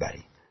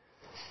 Everybody.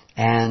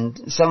 And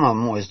some of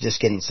them was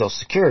just getting Social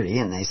Security,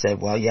 and they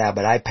said, well, yeah,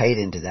 but I paid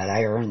into that.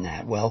 I earned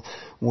that. Well,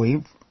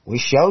 we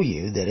show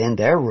you that in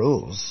their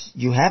rules,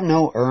 you have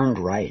no earned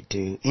right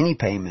to any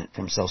payment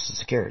from Social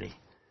Security.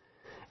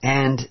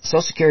 And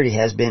Social Security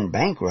has been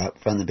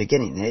bankrupt from the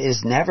beginning. It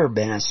has never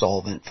been a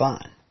solvent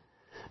fund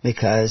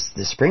because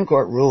the Supreme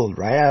Court ruled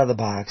right out of the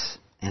box,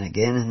 and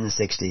again in the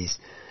 60s,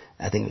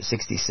 I think it was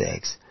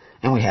 66,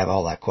 and we have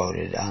all that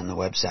quoted on the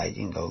website.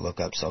 You can go look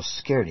up Social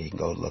Security. You can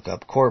go look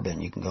up Corbin.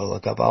 You can go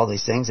look up all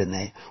these things, and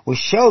they will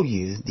show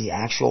you the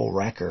actual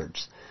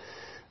records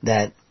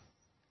that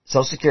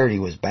Social Security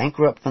was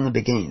bankrupt from the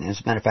beginning. As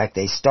a matter of fact,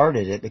 they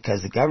started it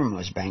because the government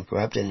was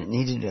bankrupt and it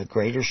needed a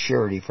greater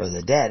surety for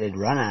the debt. It had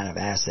run out of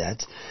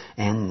assets,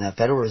 and the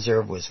Federal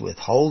Reserve was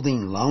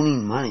withholding,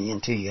 loaning money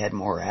until you had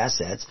more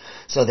assets.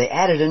 So they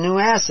added a new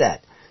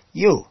asset,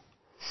 you.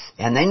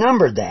 And they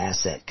numbered the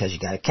asset because you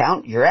got to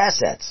count your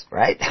assets,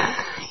 right?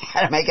 You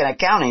got to make an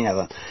accounting of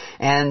them.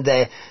 And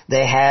they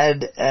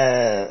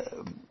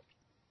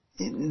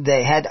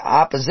had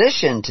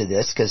opposition to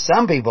this because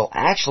some people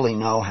actually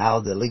know how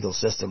the legal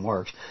system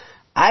works.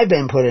 I've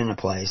been put in a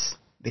place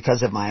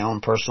because of my own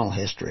personal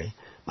history,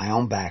 my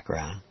own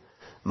background.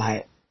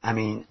 I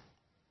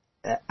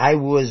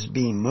was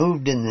being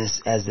moved in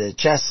this as a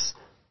chess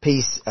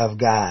piece of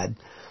God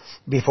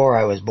before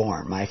I was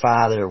born. My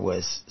father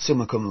was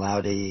summa cum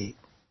laude,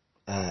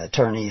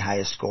 attorney,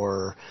 highest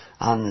scorer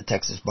on the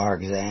Texas bar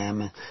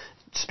exam,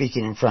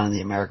 speaking in front of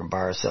the American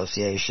Bar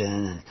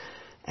Association,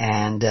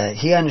 and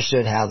he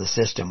understood how the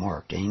system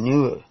worked. And he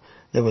knew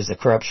there was a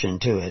corruption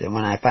to it. And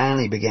when I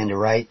finally began to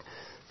write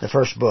the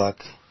first book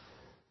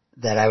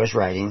that I was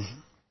writing,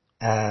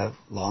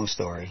 long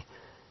story,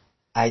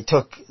 I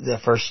took the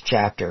first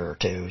chapter or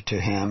two to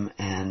him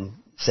and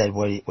said,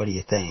 what do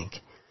you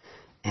think?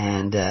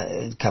 And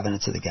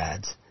Covenants of the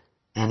Gods.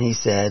 And he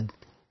said,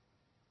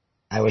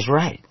 I was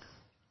right.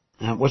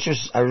 I was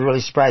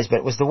really surprised, but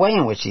it was the way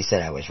in which he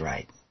said I was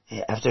right.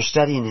 After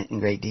studying it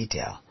in great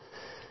detail,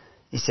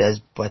 he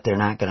says, but they're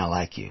not going to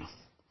like you.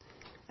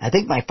 I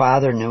think my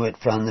father knew it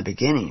from the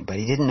beginning, but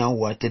he didn't know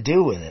what to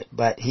do with it.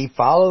 But he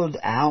followed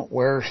out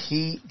where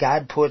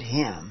God put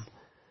him,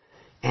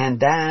 and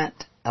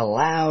that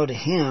allowed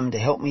him to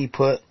help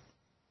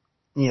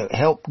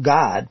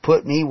God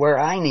put me where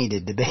I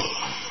needed to be.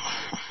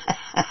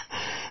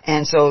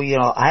 And so,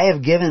 I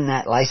have given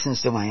that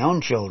license to my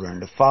own children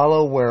to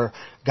follow where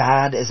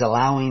God is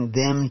allowing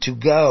them to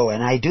go.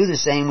 And I do the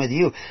same with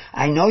you.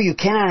 I know you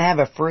cannot have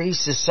a free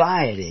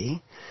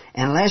society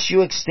unless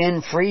you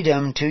extend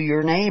freedom to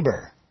your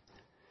neighbor.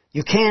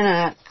 You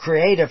cannot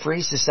create a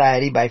free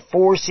society by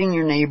forcing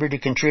your neighbor to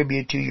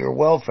contribute to your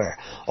welfare.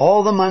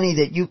 All the money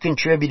that you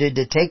contributed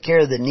to take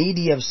care of the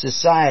needy of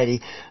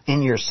society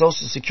in your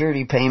Social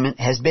Security payment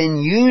has been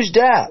used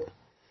up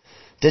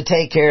to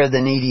take care of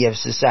the needy of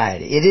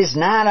society. It is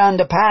not on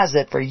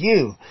deposit for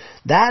you.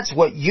 That's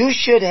what you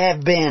should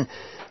have been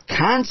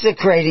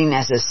consecrating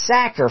as a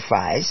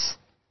sacrifice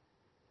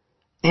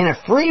in a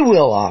free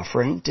will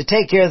offering to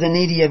take care of the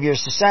needy of your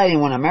society.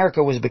 When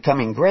America was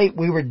becoming great,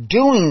 we were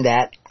doing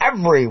that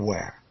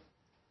everywhere.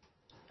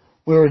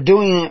 We were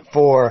doing it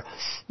for,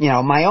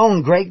 my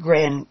own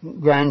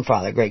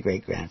great-great-grandfather,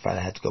 I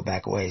have to go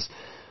back a ways,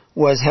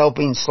 was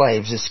helping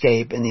slaves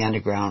escape in the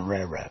Underground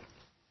Railroad.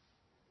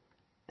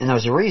 And there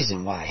was a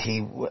reason why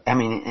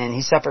and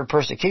he suffered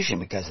persecution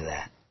because of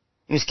that.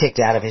 He was kicked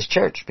out of his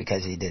church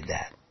because he did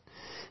that.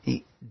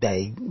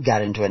 They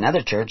got into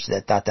another church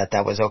that thought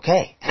that was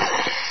okay.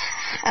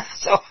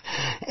 So,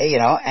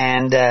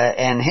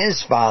 and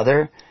his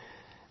father,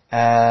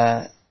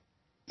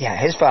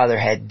 his father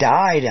had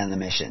died on the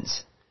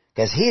missions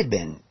because he had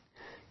been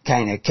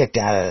kind of kicked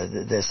out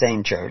of the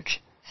same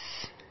church,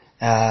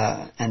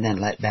 and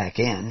then let back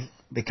in,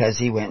 because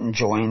he went and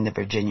joined the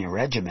Virginia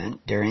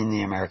Regiment during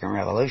the American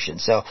Revolution.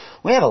 So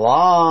we have a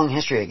long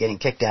history of getting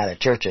kicked out of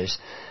churches.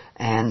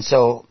 And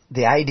so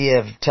the idea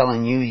of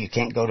telling you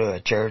can't go to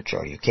a church,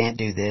 or you can't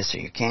do this, or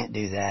you can't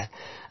do that,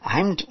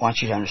 I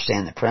want you to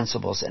understand the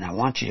principles, and I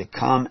want you to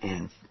come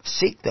and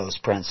seek those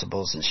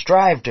principles and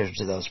strive towards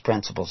those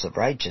principles of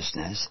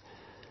righteousness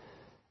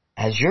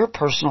as your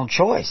personal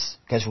choice,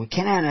 because we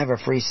cannot have a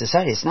free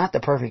society. It's not the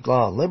perfect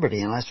law of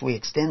liberty unless we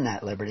extend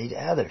that liberty to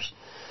others.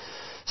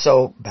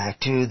 So back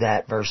to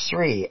that verse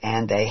 3,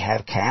 and they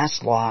have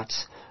cast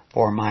lots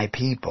for my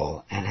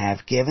people, and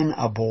have given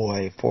a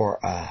boy for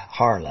a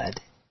harlot,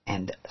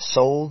 and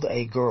sold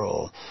a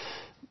girl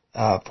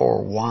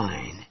for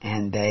wine,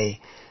 and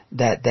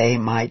that they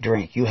might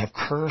drink. You have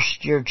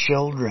cursed your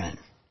children.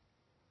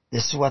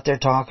 This is what they're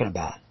talking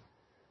about.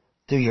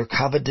 Through your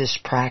covetous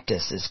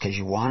practices, because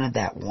you wanted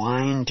that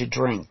wine to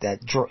drink,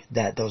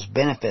 that those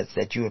benefits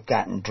that you have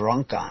gotten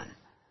drunk on.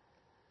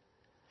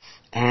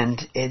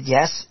 And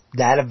yes,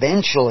 that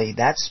eventually,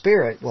 that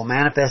spirit will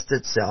manifest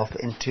itself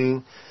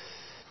into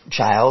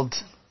child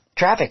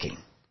trafficking.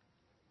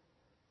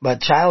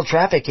 But child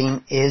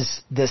trafficking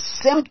is the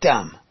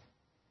symptom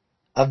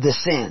of the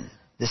sin.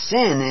 The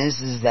sin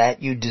is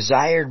that you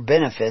desired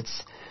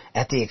benefits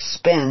at the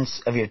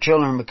expense of your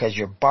children because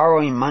you're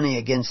borrowing money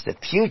against the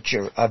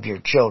future of your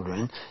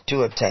children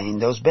to obtain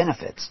those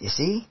benefits. You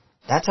see?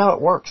 That's how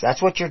it works.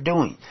 That's what you're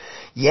doing.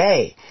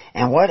 Yea,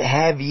 and what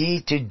have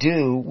ye to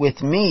do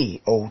with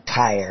me, O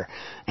Tyre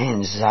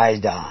and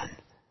Zidon,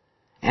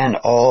 and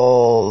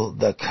all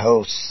the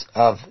coasts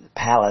of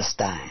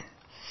Palestine?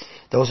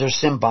 Those are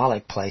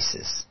symbolic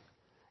places.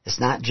 It's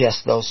not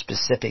just those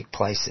specific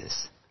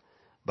places,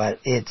 but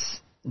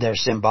they're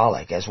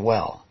symbolic as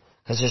well.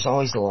 Because there's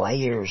always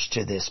layers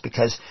to this,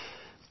 because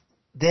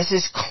this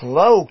is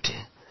cloaked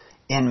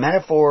in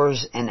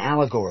metaphors and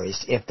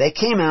allegories. If they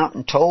came out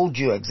and told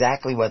you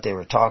exactly what they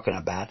were talking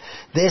about,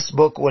 this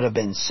book would have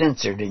been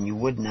censored and you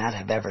would not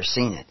have ever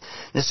seen it.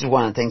 This is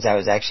one of the things I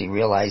was actually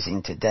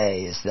realizing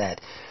today, is that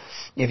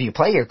if you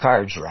play your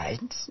cards right,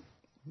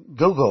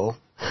 Google,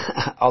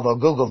 although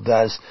Google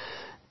does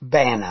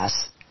ban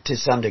us to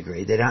some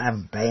degree, they don't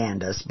have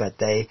banned us, but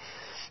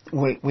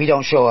we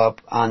don't show up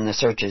on the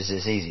searches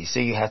as easy. So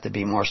you have to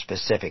be more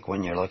specific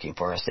when you're looking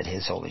for us at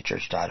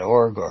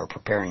hisholychurch.org or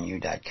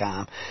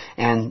preparingyou.com,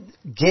 and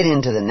get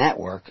into the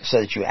network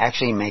so that you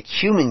actually make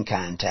human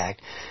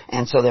contact.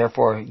 And so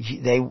therefore,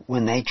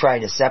 when they try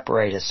to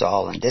separate us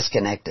all and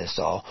disconnect us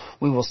all,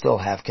 we will still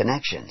have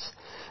connections.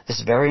 This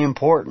is very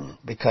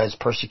important because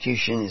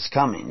persecution is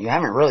coming. You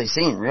haven't really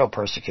seen real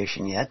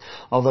persecution yet,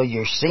 although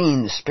you're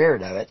seeing the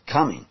spirit of it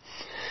coming.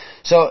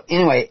 So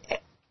anyway,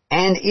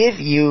 and if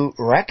you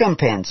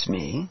recompense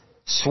me,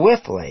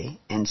 swiftly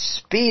and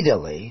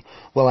speedily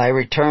will I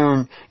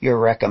return your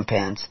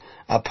recompense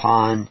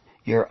upon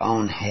your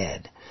own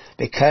head.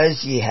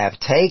 Because ye have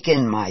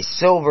taken my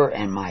silver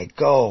and my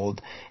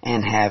gold,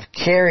 and have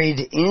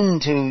carried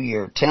into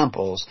your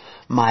temples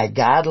my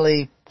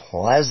godly,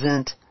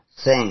 pleasant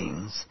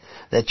things,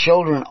 the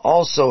children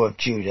also of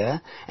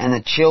Judah and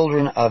the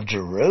children of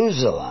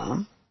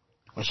Jerusalem,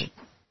 which are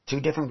two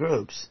different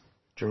groups,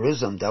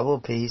 Jerusalem, double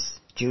peace,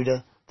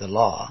 Judah, the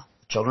law,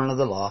 children of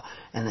the law,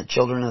 and the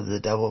children of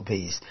the double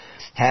peace,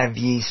 have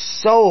ye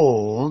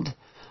sold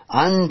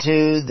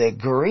unto the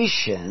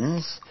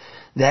Grecians,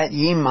 that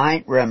ye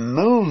might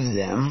remove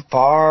them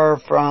far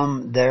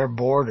from their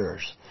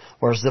borders.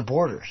 Where's the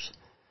borders?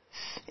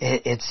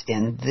 It's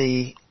in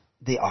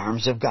the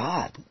arms of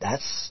God.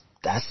 That's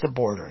the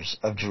borders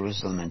of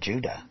Jerusalem and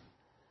Judah.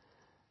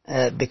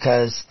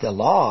 Because the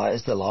law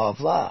is the law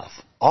of love.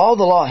 All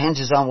the law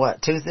hinges on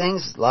what? Two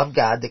things. Love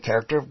God, the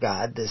character of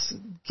God, this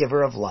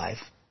giver of life.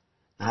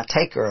 Not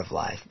taker of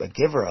life, but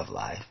giver of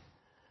life.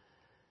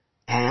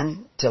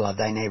 And to love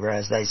thy neighbor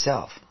as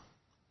thyself.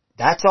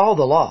 That's all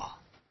the law.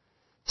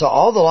 So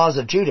all the laws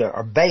of Judah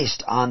are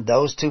based on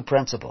those two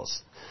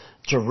principles.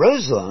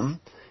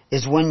 Jerusalem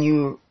is when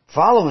you're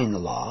following the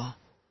law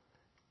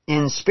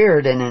in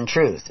spirit and in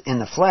truth, in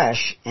the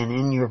flesh and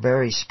in your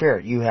very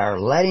spirit. You are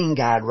letting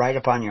God write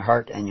upon your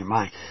heart and your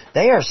mind.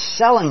 They are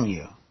selling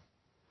you.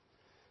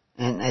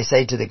 And they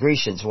say to the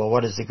Grecians, well,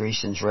 what does the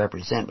Grecians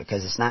represent?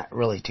 Because it's not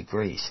really to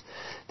Greece.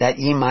 That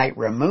ye might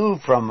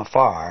remove from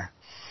afar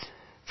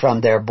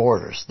from their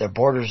borders. Their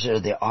borders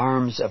are the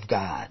arms of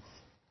God.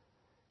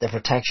 The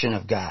protection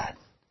of God.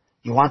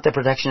 You want the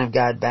protection of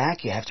God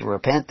back? You have to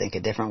repent, think a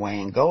different way,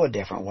 and go a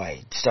different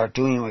way. Start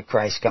doing what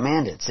Christ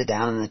commanded. Sit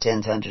down in the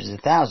tens, hundreds, and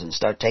thousands.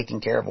 Start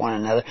taking care of one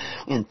another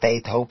in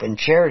faith, hope, and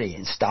charity.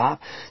 And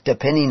stop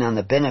depending on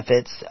the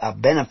benefits of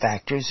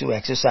benefactors who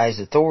exercise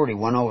authority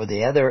one over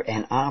the other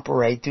and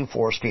operate through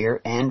force,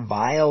 fear, and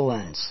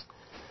violence,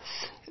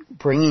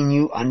 bringing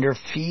you under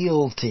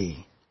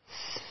fealty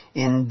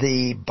in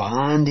the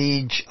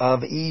bondage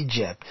of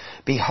Egypt.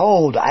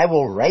 Behold, I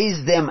will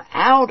raise them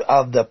out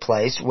of the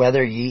place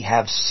whither ye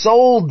have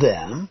sold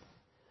them,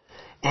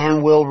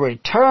 and will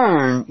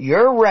return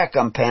your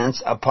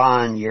recompense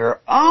upon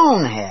your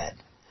own head.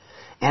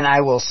 And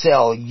I will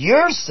sell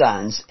your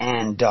sons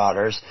and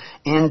daughters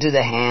into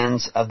the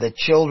hands of the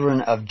children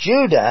of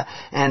Judah,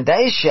 and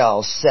they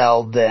shall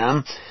sell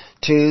them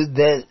to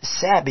the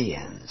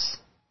Sabaeans,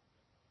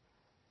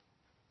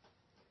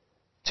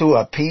 to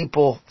a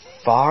people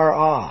far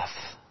off.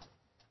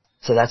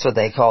 So that's what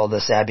they call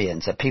the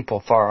Sabaeans, a people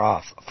far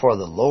off, for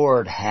the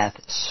Lord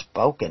hath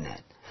spoken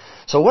it.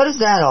 So what is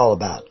that all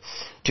about?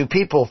 To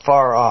people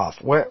far off.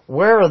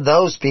 Where are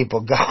those people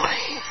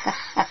going?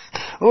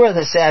 Who are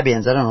the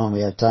Sabaeans? I don't know if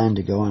we have time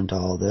to go into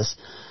all this.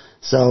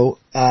 So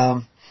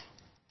the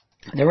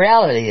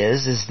reality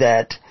is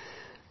that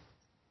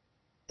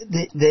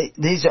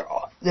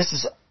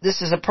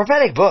this is a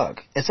prophetic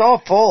book. It's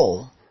all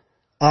full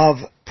of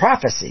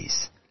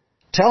prophecies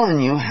telling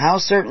you how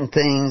certain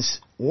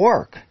things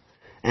work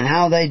and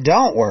how they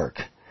don't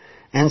work.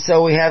 And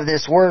so we have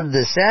this word,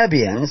 the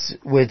Sabaeans,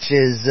 which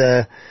is,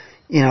 it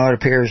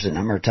appears a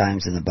number of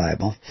times in the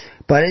Bible,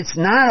 but it's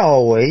not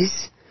always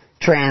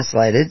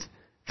translated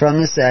from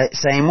the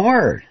same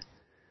word.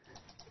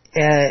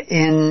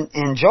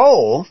 In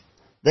Joel,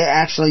 they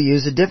actually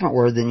use a different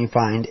word than you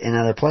find in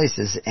other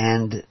places,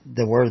 and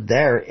the word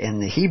there in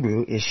the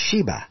Hebrew is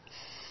Sheba.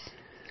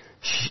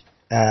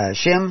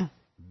 Shem,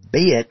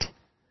 Beat,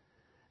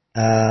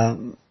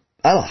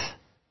 Aleph,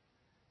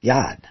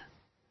 Yod.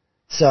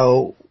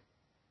 So,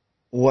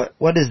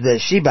 what is the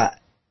Sheba?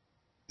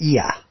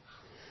 Yeah,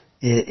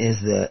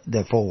 is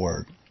the full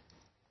word.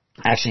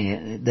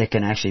 Actually, they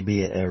can actually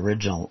be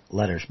original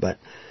letters, but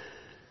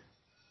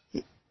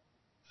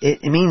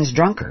it means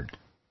drunkard.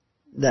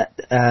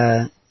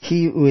 That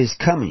he who is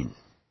coming,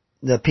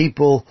 the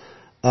people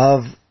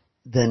of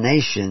the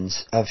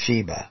nations of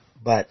Sheba.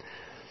 But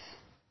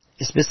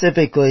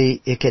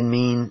specifically, it can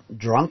mean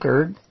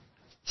drunkard,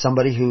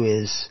 somebody who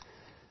is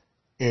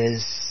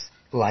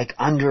like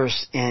under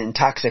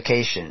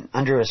intoxication,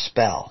 under a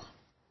spell,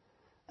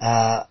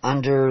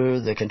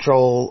 under the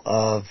control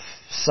of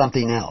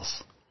something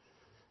else.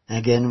 And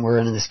again, we're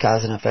in this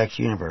cause and effect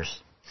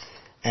universe.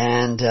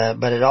 And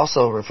but it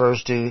also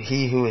refers to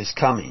he who is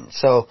coming.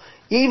 So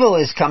evil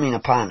is coming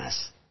upon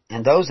us,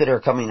 and those that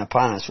are coming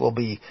upon us will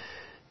be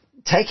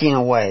taking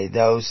away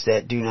those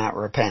that do not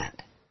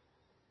repent,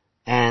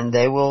 and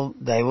they will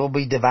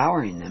be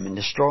devouring them and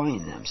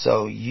destroying them.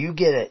 So you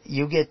get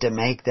to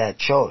make that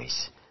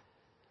choice,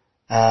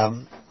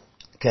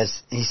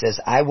 because he says,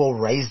 "I will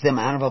raise them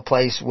out of a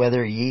place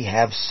whither ye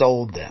have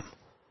sold them."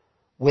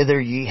 Whither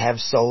ye have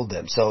sold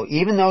them. So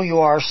even though you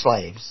are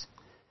slaves,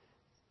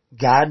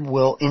 God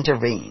will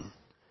intervene.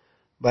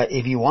 But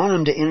if you want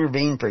Him to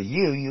intervene for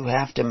you, you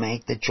have to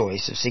make the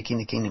choice of seeking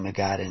the kingdom of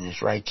God and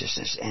His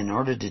righteousness. And in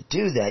order to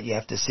do that, you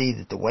have to see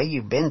that the way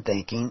you've been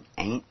thinking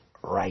ain't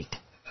right.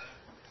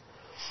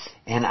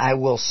 And I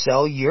will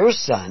sell your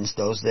sons,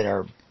 those that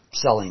are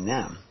selling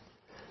them,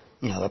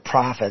 the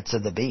prophets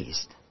of the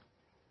beast.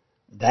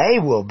 They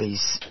will be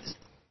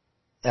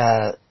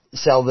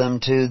sell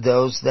them to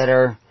those that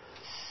are,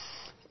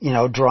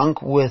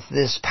 drunk with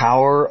this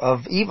power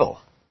of evil,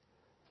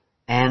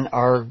 and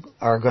are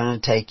going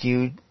to take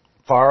you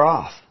far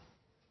off.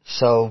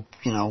 So,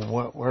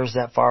 where's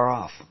that far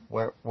off?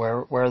 Where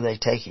are they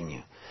taking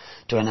you?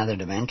 To another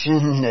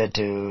dimension?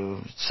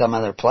 To some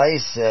other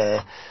place?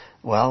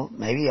 Well,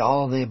 maybe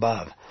all of the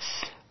above.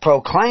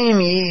 Proclaim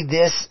ye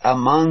this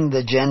among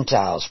the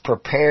Gentiles.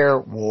 Prepare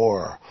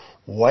war.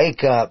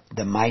 Wake up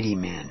the mighty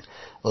men.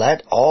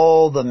 Let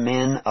all the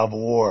men of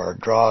war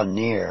draw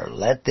near.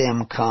 Let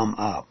them come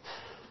up.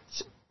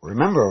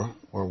 Remember,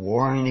 we're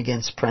warring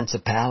against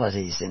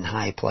principalities in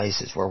high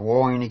places. We're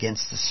warring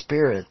against the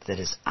spirit that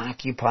is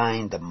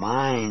occupying the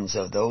minds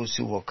of those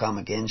who will come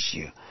against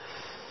you.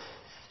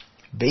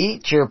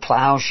 Beat your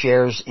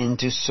plowshares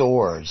into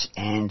swords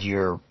and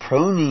your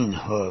pruning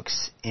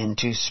hooks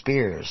into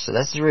spears. So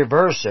that's the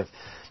reverse of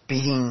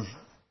beating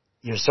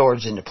your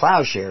swords into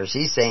plowshares.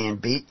 He's saying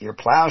beat your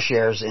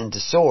plowshares into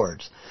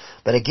swords.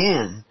 But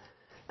again,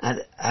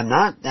 I'm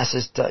not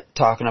necessarily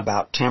talking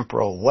about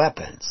temporal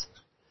weapons.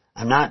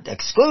 I'm not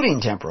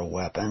excluding temporal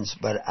weapons,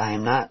 but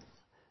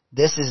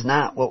this is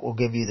not what will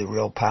give you the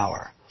real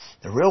power.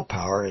 The real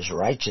power is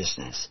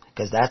righteousness,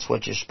 because that's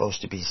what you're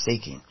supposed to be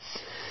seeking.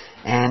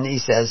 And he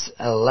says,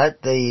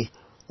 let the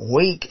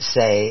weak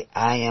say,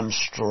 I am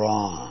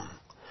strong.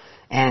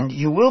 And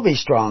you will be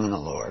strong in the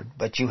Lord,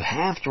 but you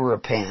have to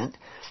repent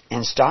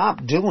and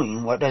stop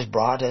doing what has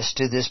brought us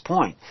to this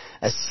point.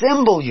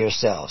 Assemble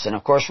yourselves. And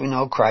of course we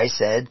know Christ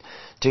said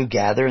to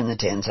gather in the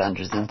tens,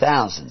 hundreds, and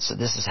thousands. So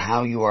this is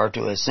how you are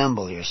to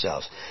assemble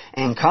yourselves.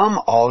 And come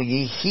all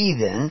ye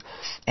heathen,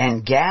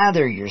 and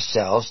gather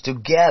yourselves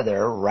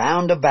together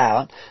round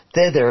about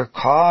thither,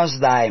 cause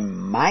thy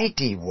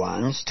mighty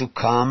ones to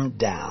come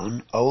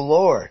down, O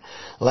Lord.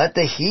 Let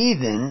the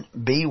heathen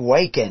be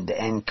wakened,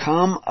 and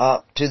come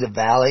up to the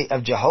valley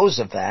of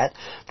Jehoshaphat,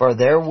 for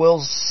there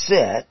will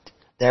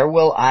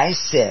I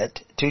sit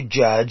to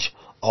judge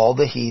all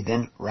the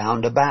heathen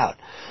round about.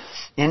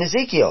 In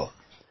Ezekiel,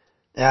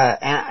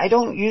 and I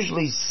don't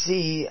usually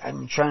see,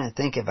 I'm trying to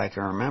think if I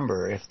can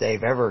remember if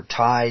they've ever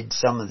tied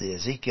some of the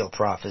Ezekiel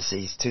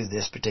prophecies to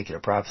this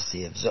particular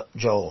prophecy of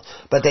Joel,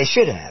 but they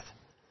should have.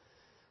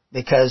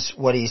 Because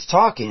what he's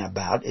talking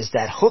about is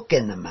that hook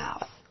in the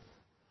mouth,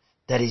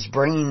 that he's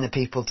bringing the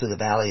people to the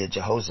valley of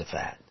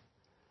Jehoshaphat.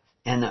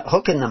 And the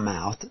hook in the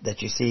mouth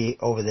that you see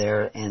over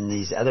there in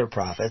these other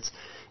prophets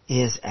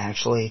is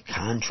actually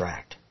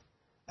contract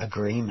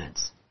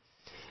agreements.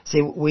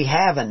 See, we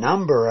have a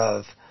number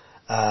of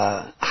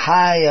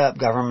high up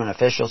government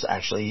officials.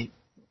 Actually,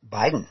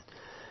 Biden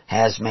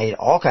has made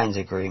all kinds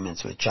of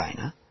agreements with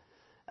China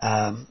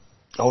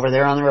over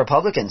there on the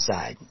Republican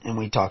side. And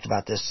we talked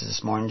about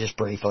this morning just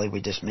briefly.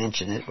 We just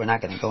mentioned it. We're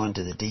not going to go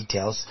into the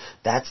details.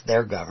 That's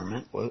their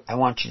government. I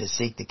want you to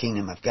seek the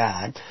kingdom of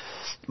God.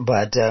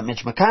 But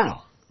Mitch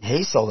McConnell,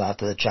 he sold out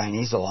to the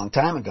Chinese a long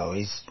time ago.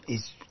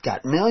 He's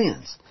got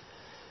millions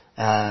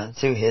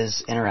through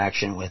his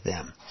interaction with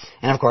them.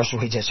 And of course,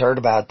 we just heard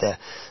about the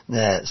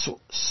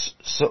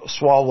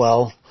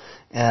Swalwell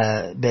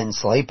been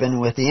sleeping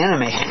with the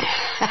enemy,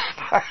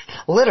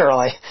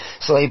 literally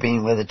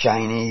sleeping with the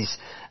Chinese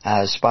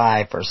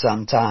spy for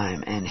some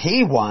time, and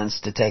he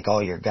wants to take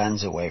all your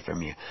guns away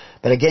from you.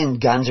 But again,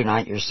 guns are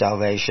not your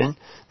salvation.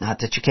 Not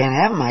that you can't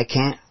have them.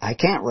 I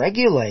can't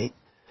regulate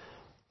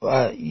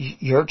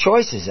your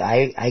choices.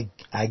 I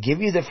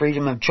give you the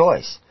freedom of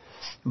choice.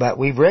 But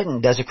we've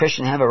written, does a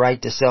Christian have a right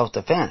to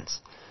self-defense?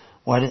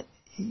 What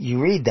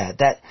you read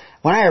that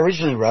when I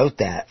originally wrote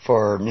that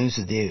for News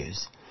of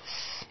Views,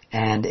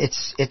 and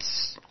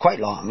it's quite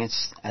long.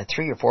 It's a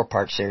 3 or 4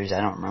 part series.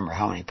 I don't remember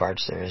how many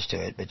parts there is to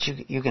it, but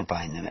you can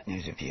find them at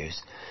News of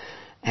Views,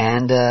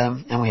 and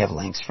we have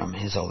links from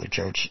His Holy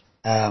Church.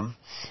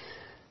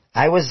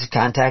 I was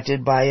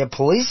contacted by a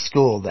police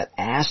school that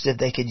asked if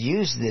they could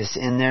use this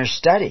in their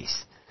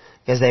studies,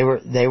 because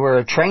they were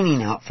a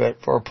training outfit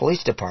for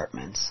police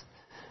departments.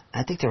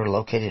 I think they were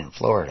located in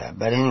Florida.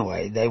 But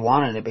anyway, they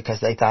wanted it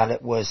because they thought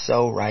it was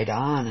so right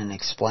on and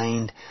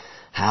explained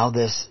how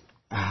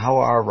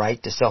our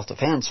right to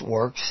self-defense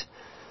works.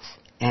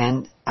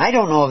 And I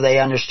don't know if they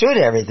understood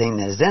everything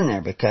that is in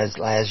there, because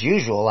as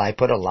usual, I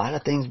put a lot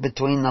of things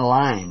between the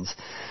lines.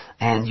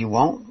 And you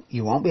won't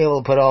be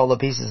able to put all the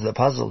pieces of the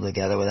puzzle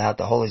together without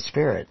the Holy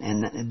Spirit.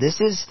 And this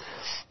is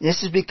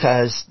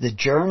because the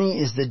journey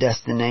is the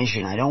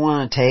destination. I don't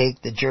want to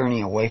take the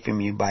journey away from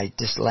you by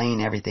just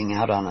laying everything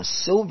out on a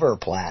silver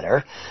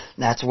platter.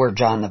 That's where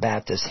John the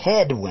Baptist's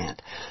head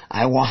went.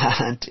 I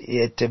want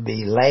it to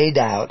be laid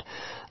out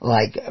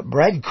like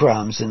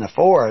breadcrumbs in the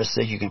forest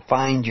so you can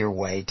find your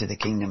way to the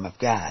kingdom of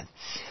God.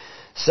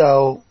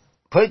 So,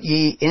 put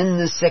ye in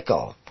the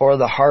sickle, for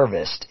the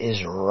harvest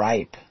is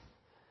ripe.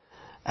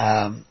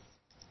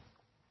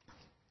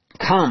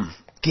 Come,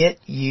 get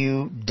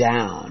you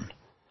down,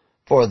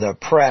 for the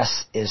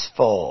press is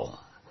full,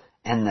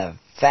 and the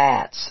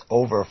fats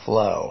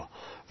overflow,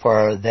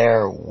 for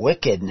their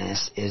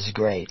wickedness is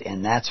great.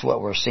 And that's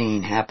what we're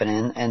seeing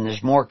happening, and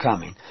there's more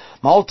coming.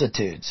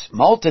 Multitudes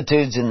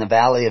in the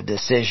valley of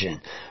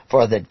decision,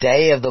 for the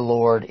day of the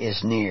Lord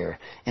is near,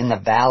 in the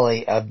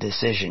valley of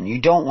decision.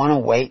 You don't want to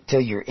wait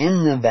till you're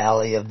in the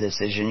valley of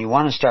decision. You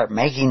want to start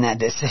making that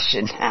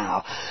decision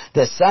now.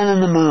 The sun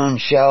and the moon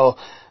shall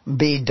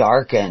be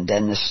darkened,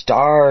 and the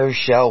stars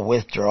shall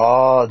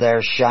withdraw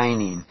their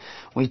shining.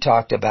 We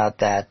talked about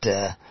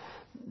that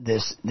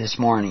this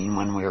morning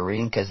when we were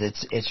reading, because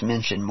it's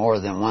mentioned more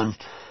than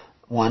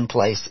one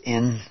place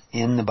in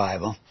the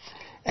Bible,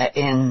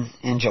 in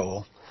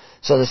Joel.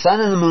 So the sun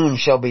and the moon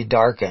shall be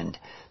darkened.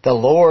 The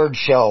Lord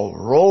shall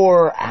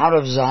roar out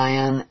of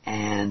Zion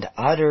and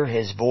utter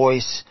His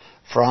voice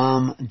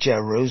from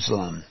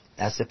Jerusalem.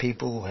 That's the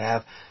people who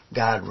have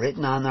God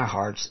written on their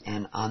hearts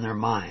and on their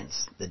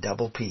minds, the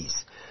double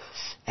peace.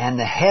 And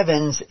the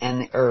heavens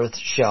and the earth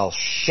shall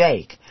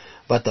shake,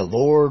 but the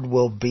Lord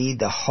will be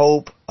the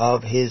hope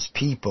of His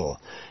people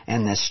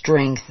and the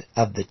strength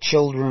of the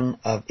children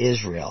of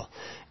Israel.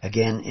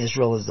 Again,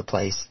 Israel is the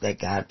place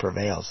that God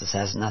prevails. This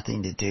has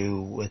nothing to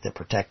do with the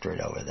protectorate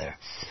over there.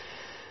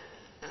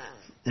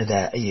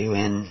 That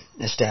UN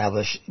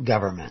established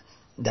government.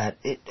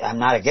 I'm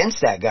not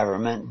against that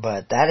government,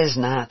 but that is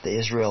not the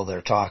Israel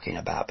they're talking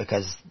about,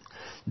 because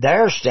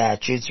their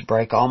statutes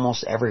break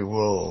almost every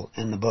rule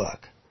in the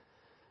book.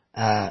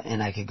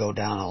 And I could go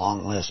down a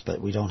long list,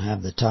 but we don't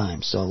have the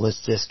time. So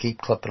let's just keep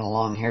clipping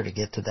along here to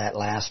get to that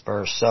last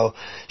verse. So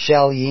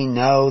shall ye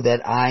know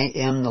that I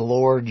am the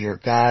Lord your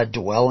God,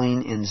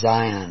 dwelling in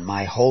Zion,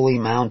 my holy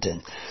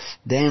mountain.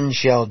 Then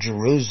shall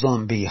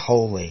Jerusalem be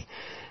holy,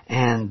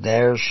 and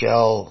there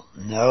shall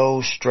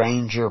no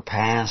stranger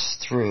pass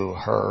through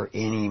her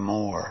any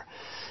more.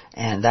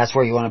 And that's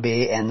where you want to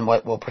be. And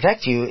what will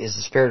protect you is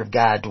the Spirit of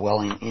God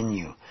dwelling in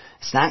you.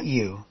 It's not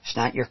you. It's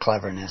not your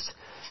cleverness.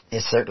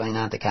 It's certainly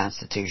not the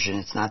Constitution.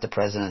 It's not the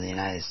President of the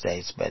United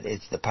States. But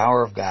it's the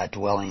power of God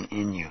dwelling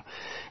in you.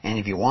 And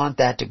if you want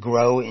that to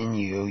grow in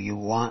you, you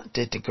want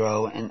it to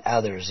grow in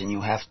others. And you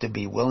have to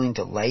be willing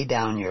to lay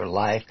down your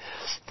life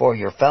for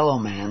your fellow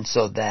man,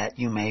 so that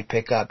you may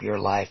pick up your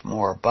life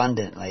more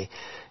abundantly,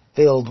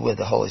 filled with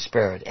the Holy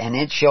Spirit. And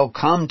it shall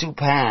come to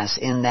pass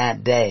in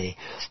that day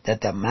that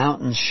the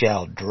mountains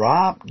shall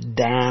drop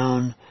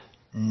down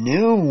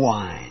new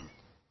wine,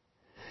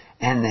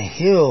 and the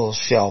hills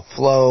shall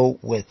flow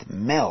with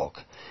milk,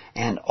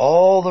 and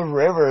all the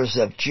rivers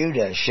of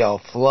Judah shall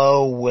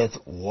flow with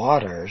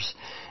waters,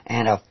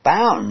 and a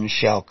fountain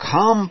shall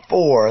come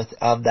forth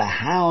of the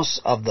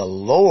house of the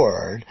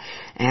Lord,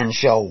 and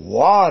shall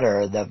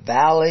water the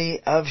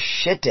valley of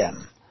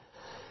Shittim.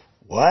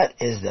 What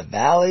is the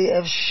valley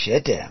of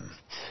Shittim?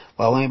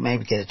 Well, we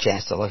maybe get a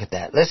chance to look at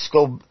that. Let's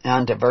go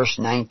on to verse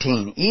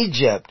 19.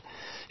 Egypt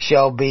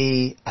shall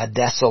be a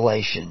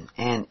desolation,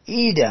 and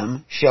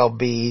Edom shall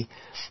be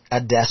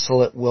a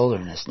desolate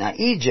wilderness. Now,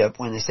 Egypt,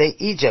 when they say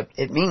Egypt,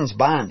 it means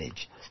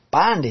bondage.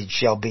 Bondage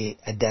shall be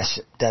a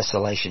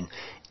desolation.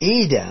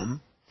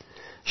 Edom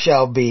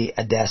shall be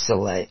a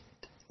desolate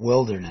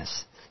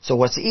wilderness. So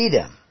what's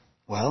Edom?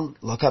 Well,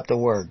 look up the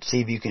word,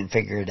 see if you can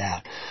figure it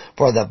out.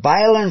 For the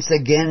violence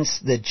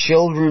against the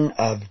children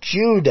of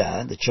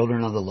Judah, the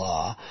children of the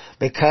law,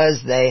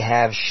 because they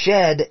have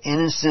shed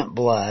innocent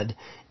blood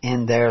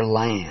in their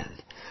land.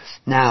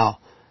 Now,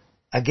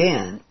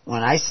 again,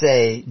 when I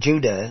say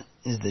Judah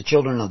is the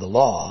children of the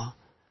law,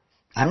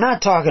 I'm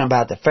not talking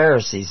about the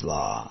Pharisees'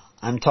 law.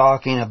 I'm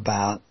talking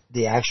about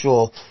the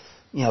actual,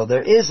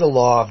 there is a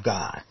law of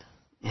God.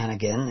 And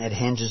again, it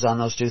hinges on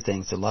those two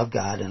things, to love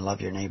God and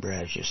love your neighbor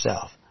as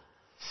yourself.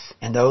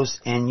 And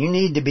you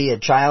need to be a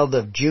child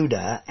of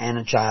Judah and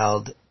a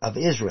child of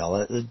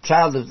Israel.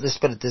 Let's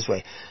put it this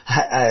way.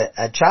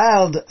 A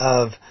child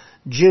of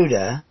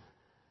Judah,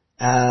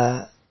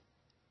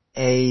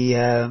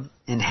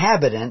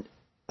 inhabitant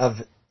of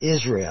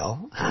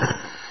Israel,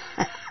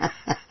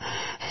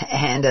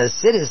 and a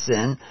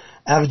citizen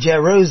of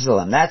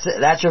Jerusalem.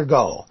 That's your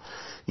goal.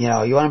 You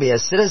want to be a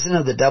citizen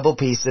of the double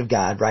peace of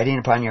God, writing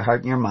upon your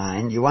heart and your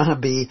mind. You want to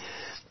be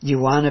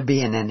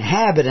an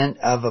inhabitant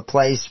of a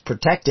place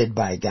protected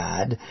by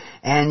God,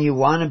 and you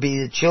want to be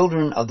the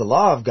children of the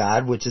law of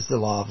God, which is the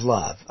law of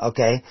love.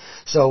 Okay?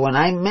 So when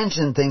I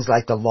mention things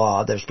like the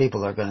law, there's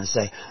people that are going to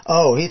say,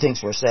 oh, he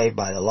thinks we're saved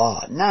by the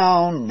law.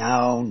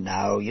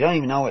 No. You don't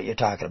even know what you're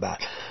talking about.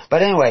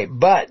 But anyway,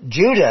 but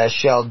Judah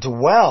shall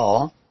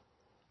dwell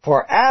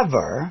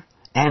forever,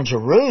 and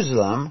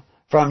Jerusalem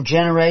from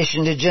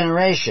generation to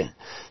generation.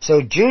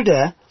 So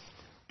Judah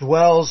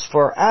dwells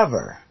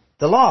forever.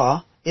 The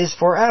law is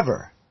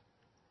forever.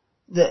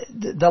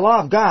 The law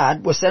of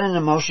God was set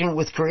into motion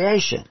with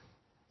creation.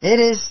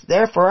 It is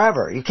there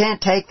forever. You can't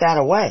take that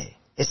away.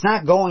 It's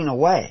not going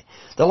away.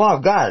 The law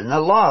of God and the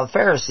law of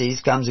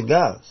Pharisees comes and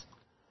goes.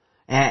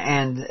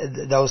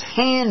 And those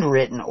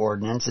handwritten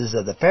ordinances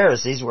of the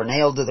Pharisees were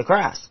nailed to the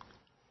cross.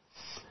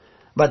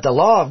 But the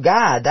law of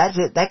God,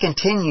 that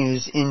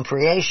continues in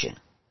creation.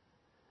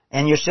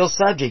 And you're still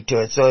subject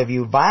to it. So if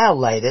you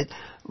violate it,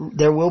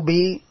 there will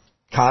be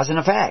cause and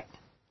effect.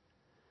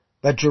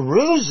 But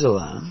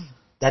Jerusalem,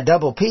 that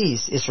double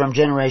peace, is from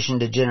generation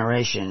to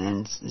generation.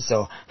 And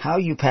so how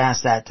you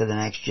pass that to the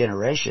next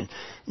generation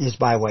is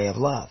by way of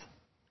love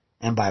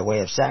and by way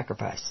of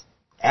sacrifice.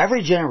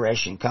 Every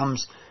generation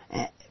comes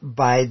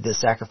by the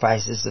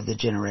sacrifices of the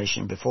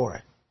generation before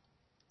it.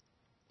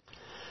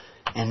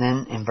 And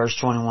then in verse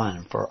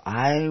 21, for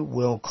I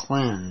will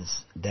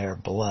cleanse their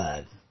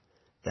blood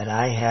that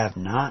I have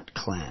not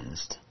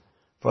cleansed,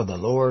 for the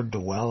Lord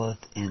dwelleth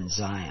in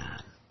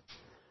Zion.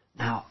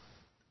 Now,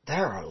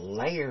 there are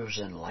layers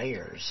and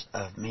layers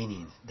of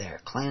meaning there.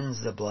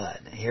 Cleanse the blood.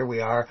 Here we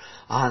are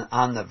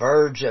on the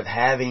verge of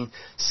having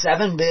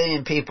 7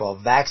 billion people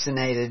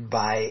vaccinated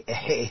by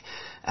a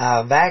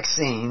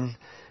vaccine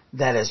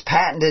that is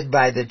patented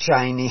by the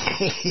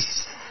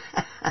Chinese.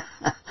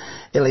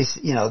 At least,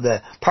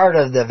 the part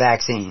of the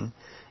vaccine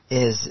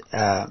is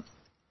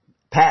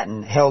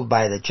patent held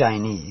by the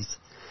Chinese.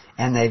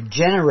 And they've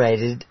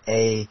generated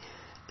a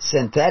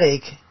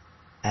synthetic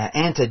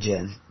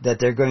antigen that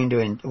they're going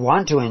to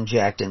want to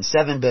inject in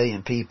 7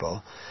 billion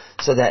people,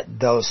 so that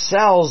those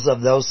cells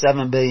of those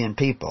 7 billion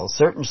people,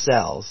 certain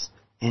cells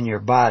in your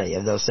body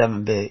of those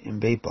 7 billion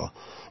people,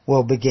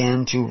 will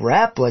begin to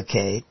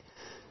replicate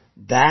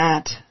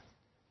that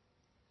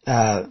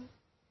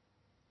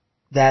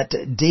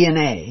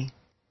DNA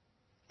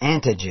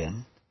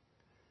antigen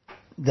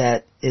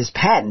that is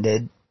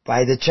patented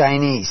by the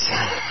Chinese.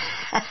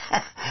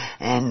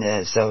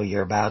 And so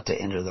you're about to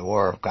enter the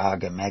war of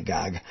Gog and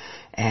Magog.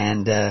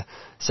 And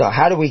so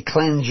how do we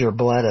cleanse your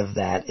blood of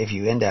that if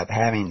you end up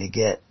having to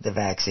get the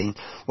vaccine?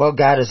 Well,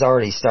 God has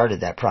already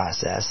started that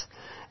process.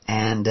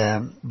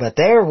 And but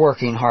they're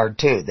working hard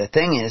too. The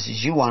thing is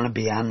you want to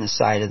be on the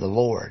side of the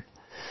Lord.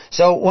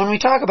 So when we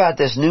talk about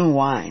this new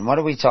wine, what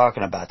are we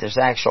talking about? There's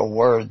an actual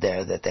word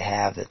there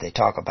that they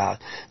talk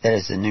about that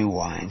is the new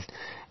wine.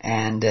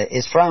 And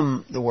it's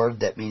from the word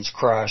that means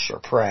crush or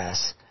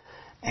press.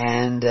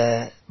 And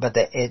but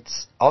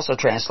it's also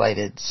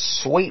translated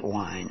sweet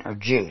wine or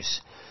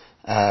juice,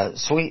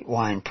 sweet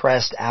wine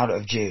pressed out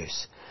of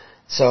juice.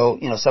 So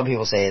some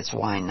people say it's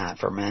wine not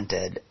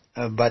fermented,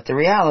 but the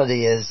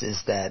reality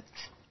is that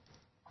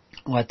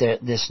what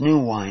this new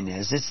wine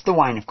is, it's the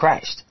wine of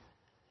Christ.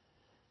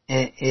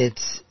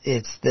 It's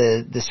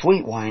the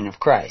sweet wine of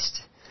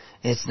Christ.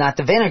 It's not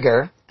the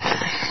vinegar,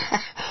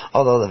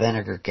 although the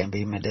vinegar can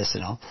be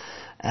medicinal.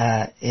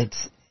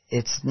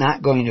 It's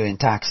not going to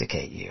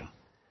intoxicate you.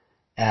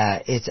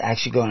 It's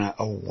actually going to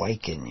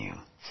awaken you.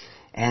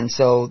 And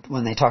so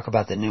when they talk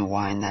about the new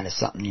wine, that is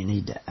something you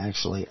need to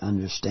actually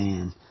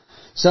understand.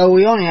 So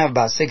we only have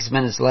about 6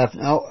 minutes left.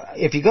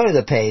 If you go to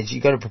the page,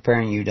 you go to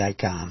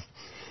preparingyou.com.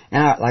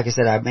 And like I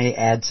said, I may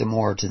add some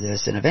more to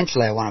this. And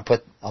eventually I want to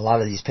put a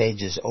lot of these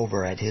pages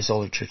over at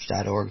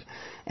hisholychurch.org.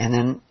 And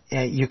then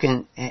you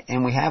can,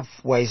 and we have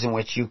ways in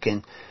which you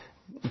can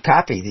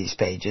copy these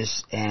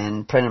pages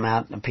and print them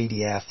out in a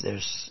PDF.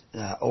 There's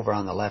over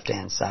on the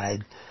left-hand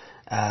side.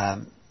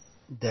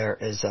 There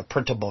is a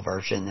printable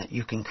version that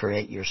you can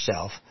create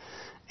yourself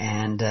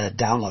and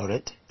download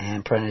it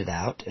and print it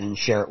out and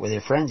share it with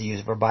your friends, use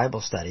it for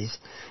Bible studies.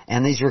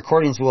 And these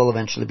recordings will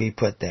eventually be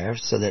put there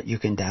so that you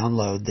can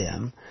download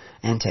them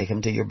and take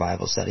them to your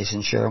Bible studies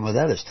and share them with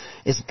others.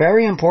 It's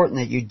very important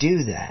that you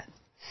do that.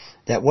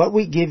 That what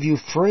we give you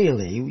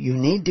freely, you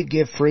need to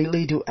give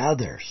freely to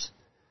others.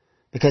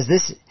 Because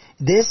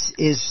this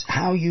is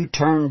how you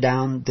turn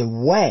down the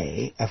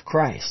way of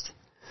Christ.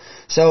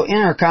 So in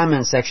our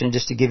comment section,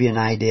 just to give you an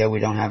idea, we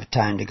don't have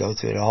time to go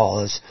through it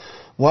all, is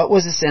what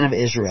was the sin of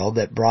Israel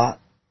that brought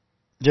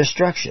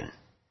destruction?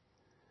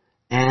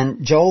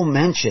 And Joel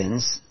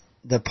mentions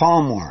the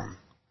palm worm.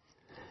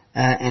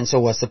 And so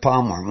what's the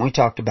palm worm? We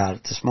talked about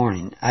it this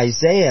morning.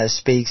 Isaiah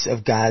speaks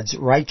of God's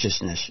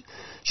righteousness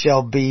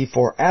shall be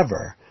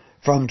forever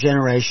from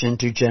generation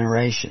to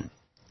generation.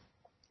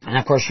 And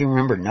of course you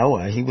remember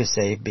Noah, he was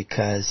saved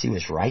because he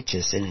was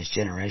righteous in his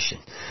generation.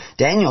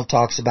 Daniel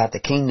talks about the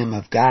kingdom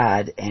of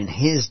God and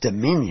his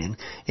dominion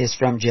is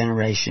from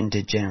generation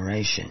to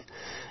generation.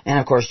 And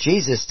of course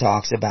Jesus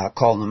talks about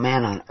calling a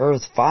man on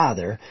earth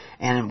Father,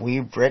 and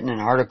we've written an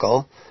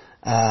article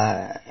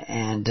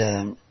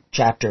and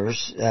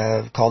chapters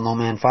called No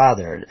Man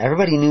Father.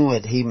 Everybody knew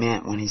what he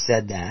meant when he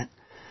said that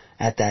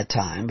at that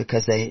time,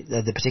 because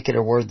the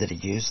particular word that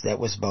he used, that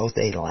was both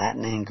a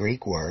Latin and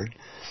Greek word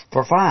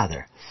for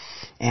father,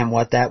 and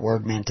what that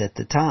word meant at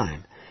the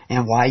time,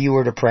 and why you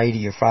were to pray to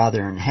your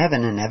Father in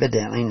heaven and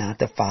evidently not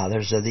the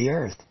fathers of the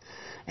earth.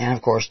 And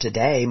of course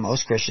today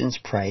most Christians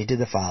pray to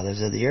the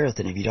fathers of the earth,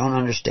 and if you don't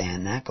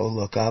understand that, go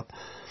look up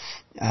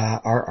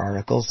our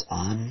articles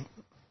on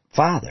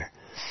Father,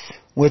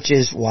 which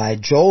is why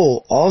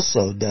Joel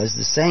also does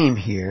the same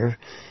here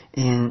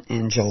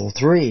in Joel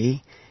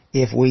 3.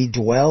 If we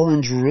dwell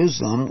in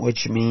Jerusalem,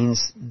 which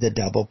means the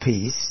double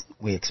peace,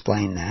 we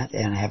explain that,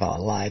 and I have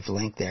a live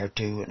link there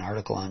to an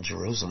article on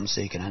Jerusalem so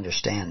you can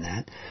understand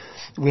that.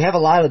 We have a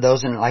lot of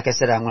those, and like I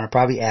said, I'm going to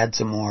probably add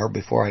some more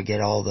before I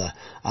get all the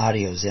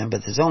audios in,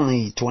 but there's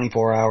only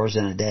 24 hours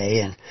in a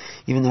day, and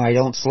even though I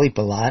don't sleep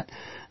a lot,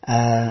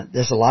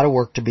 there's a lot of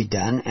work to be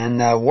done,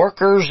 and the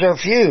workers are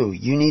few.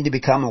 You need to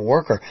become a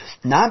worker.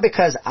 Not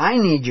because I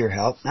need your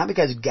help, not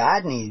because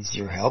God needs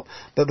your help,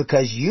 but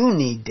because you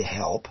need to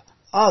help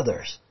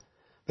others.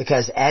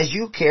 Because as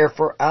you care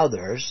for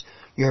others,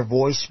 your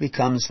voice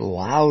becomes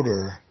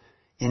louder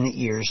in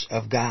the ears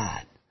of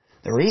God.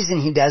 The reason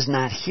He does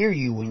not hear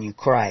you when you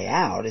cry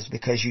out is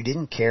because you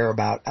didn't care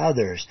about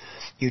others.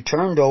 You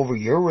turned over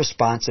your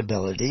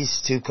responsibilities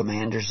to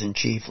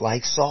commanders-in-chief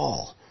like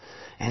Saul,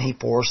 and he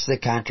forced the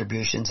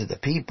contributions of the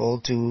people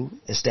to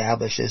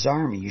establish his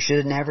army. You should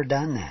have never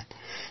done that.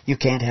 You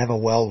can't have a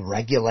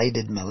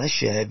well-regulated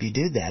militia if you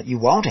do that. You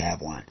won't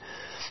have one.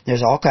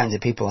 There's all kinds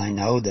of people I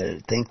know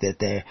that think that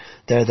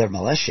they're the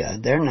militia.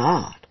 They're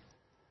not.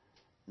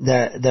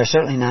 They're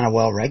certainly not a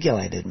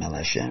well-regulated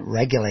militia.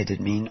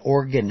 Regulated mean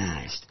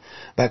organized.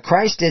 But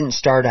Christ didn't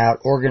start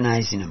out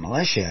organizing a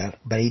militia,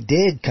 but He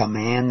did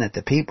command that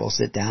the people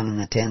sit down in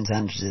the tens,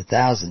 hundreds, and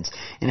thousands.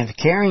 And if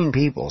caring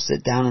people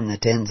sit down in the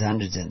tens,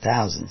 hundreds, and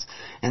thousands,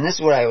 and this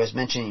is what I was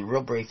mentioning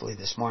real briefly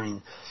this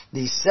morning,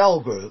 these cell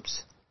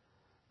groups,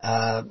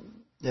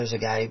 there's a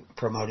guy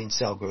promoting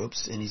cell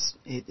groups, and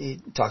he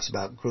talks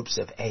about groups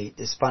of 8.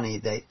 It's funny,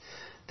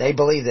 they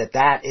believe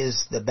that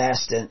is the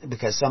best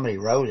because somebody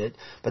wrote it,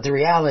 but the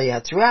reality,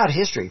 throughout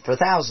history, for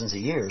thousands of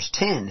years,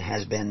 10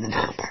 has been the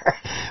number.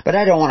 But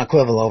I don't want to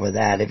quibble over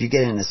that. If you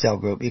get in a cell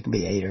group, you can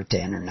be 8 or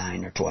 10 or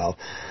 9 or 12.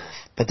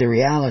 But the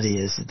reality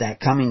is that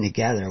coming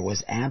together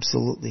was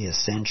absolutely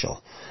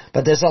essential.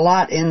 But there's a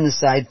lot in the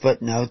side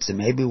footnotes, and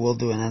maybe we'll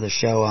do another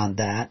show on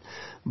that.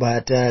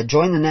 But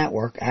join the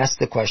network, ask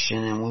the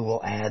question, and we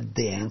will add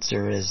the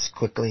answer as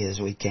quickly as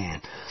we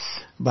can.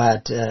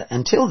 But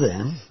until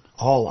then,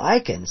 all I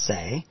can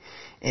say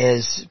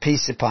is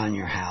peace upon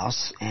your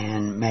house,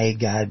 and may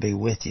God be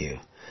with you.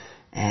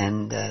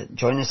 And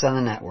join us on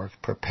the network,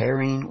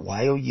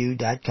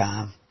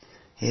 preparingyou.com,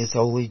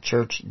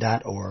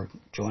 hisholychurch.org.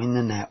 Join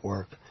the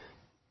network,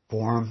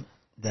 form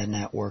the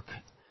network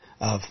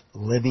of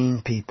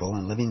living people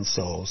and living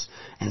souls,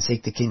 and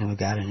seek the kingdom of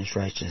God and His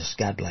righteousness.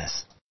 God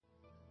bless.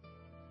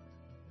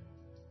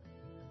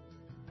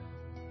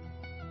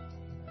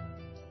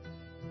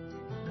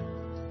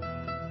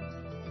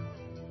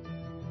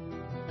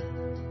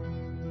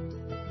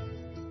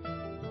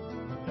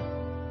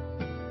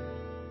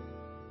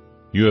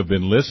 You have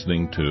been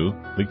listening to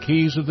The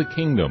Keys of the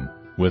Kingdom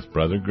with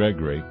Brother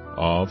Gregory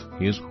of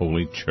His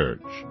Holy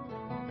Church.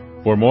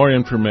 For more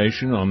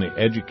information on the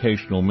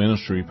educational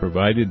ministry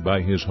provided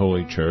by His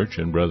Holy Church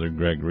and Brother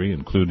Gregory,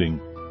 including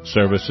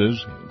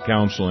services,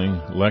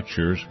 counseling,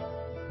 lectures,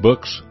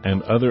 books,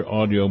 and other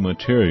audio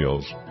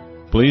materials,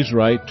 please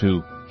write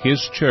to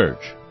His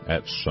Church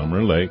at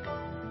Summer Lake,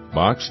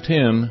 Box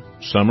 10,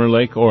 Summer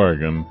Lake,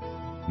 Oregon,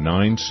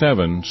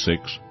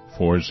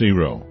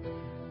 97640.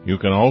 You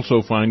can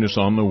also find us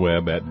on the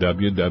web at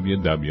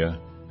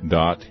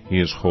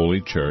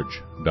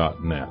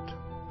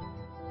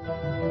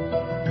www.hisholychurch.net.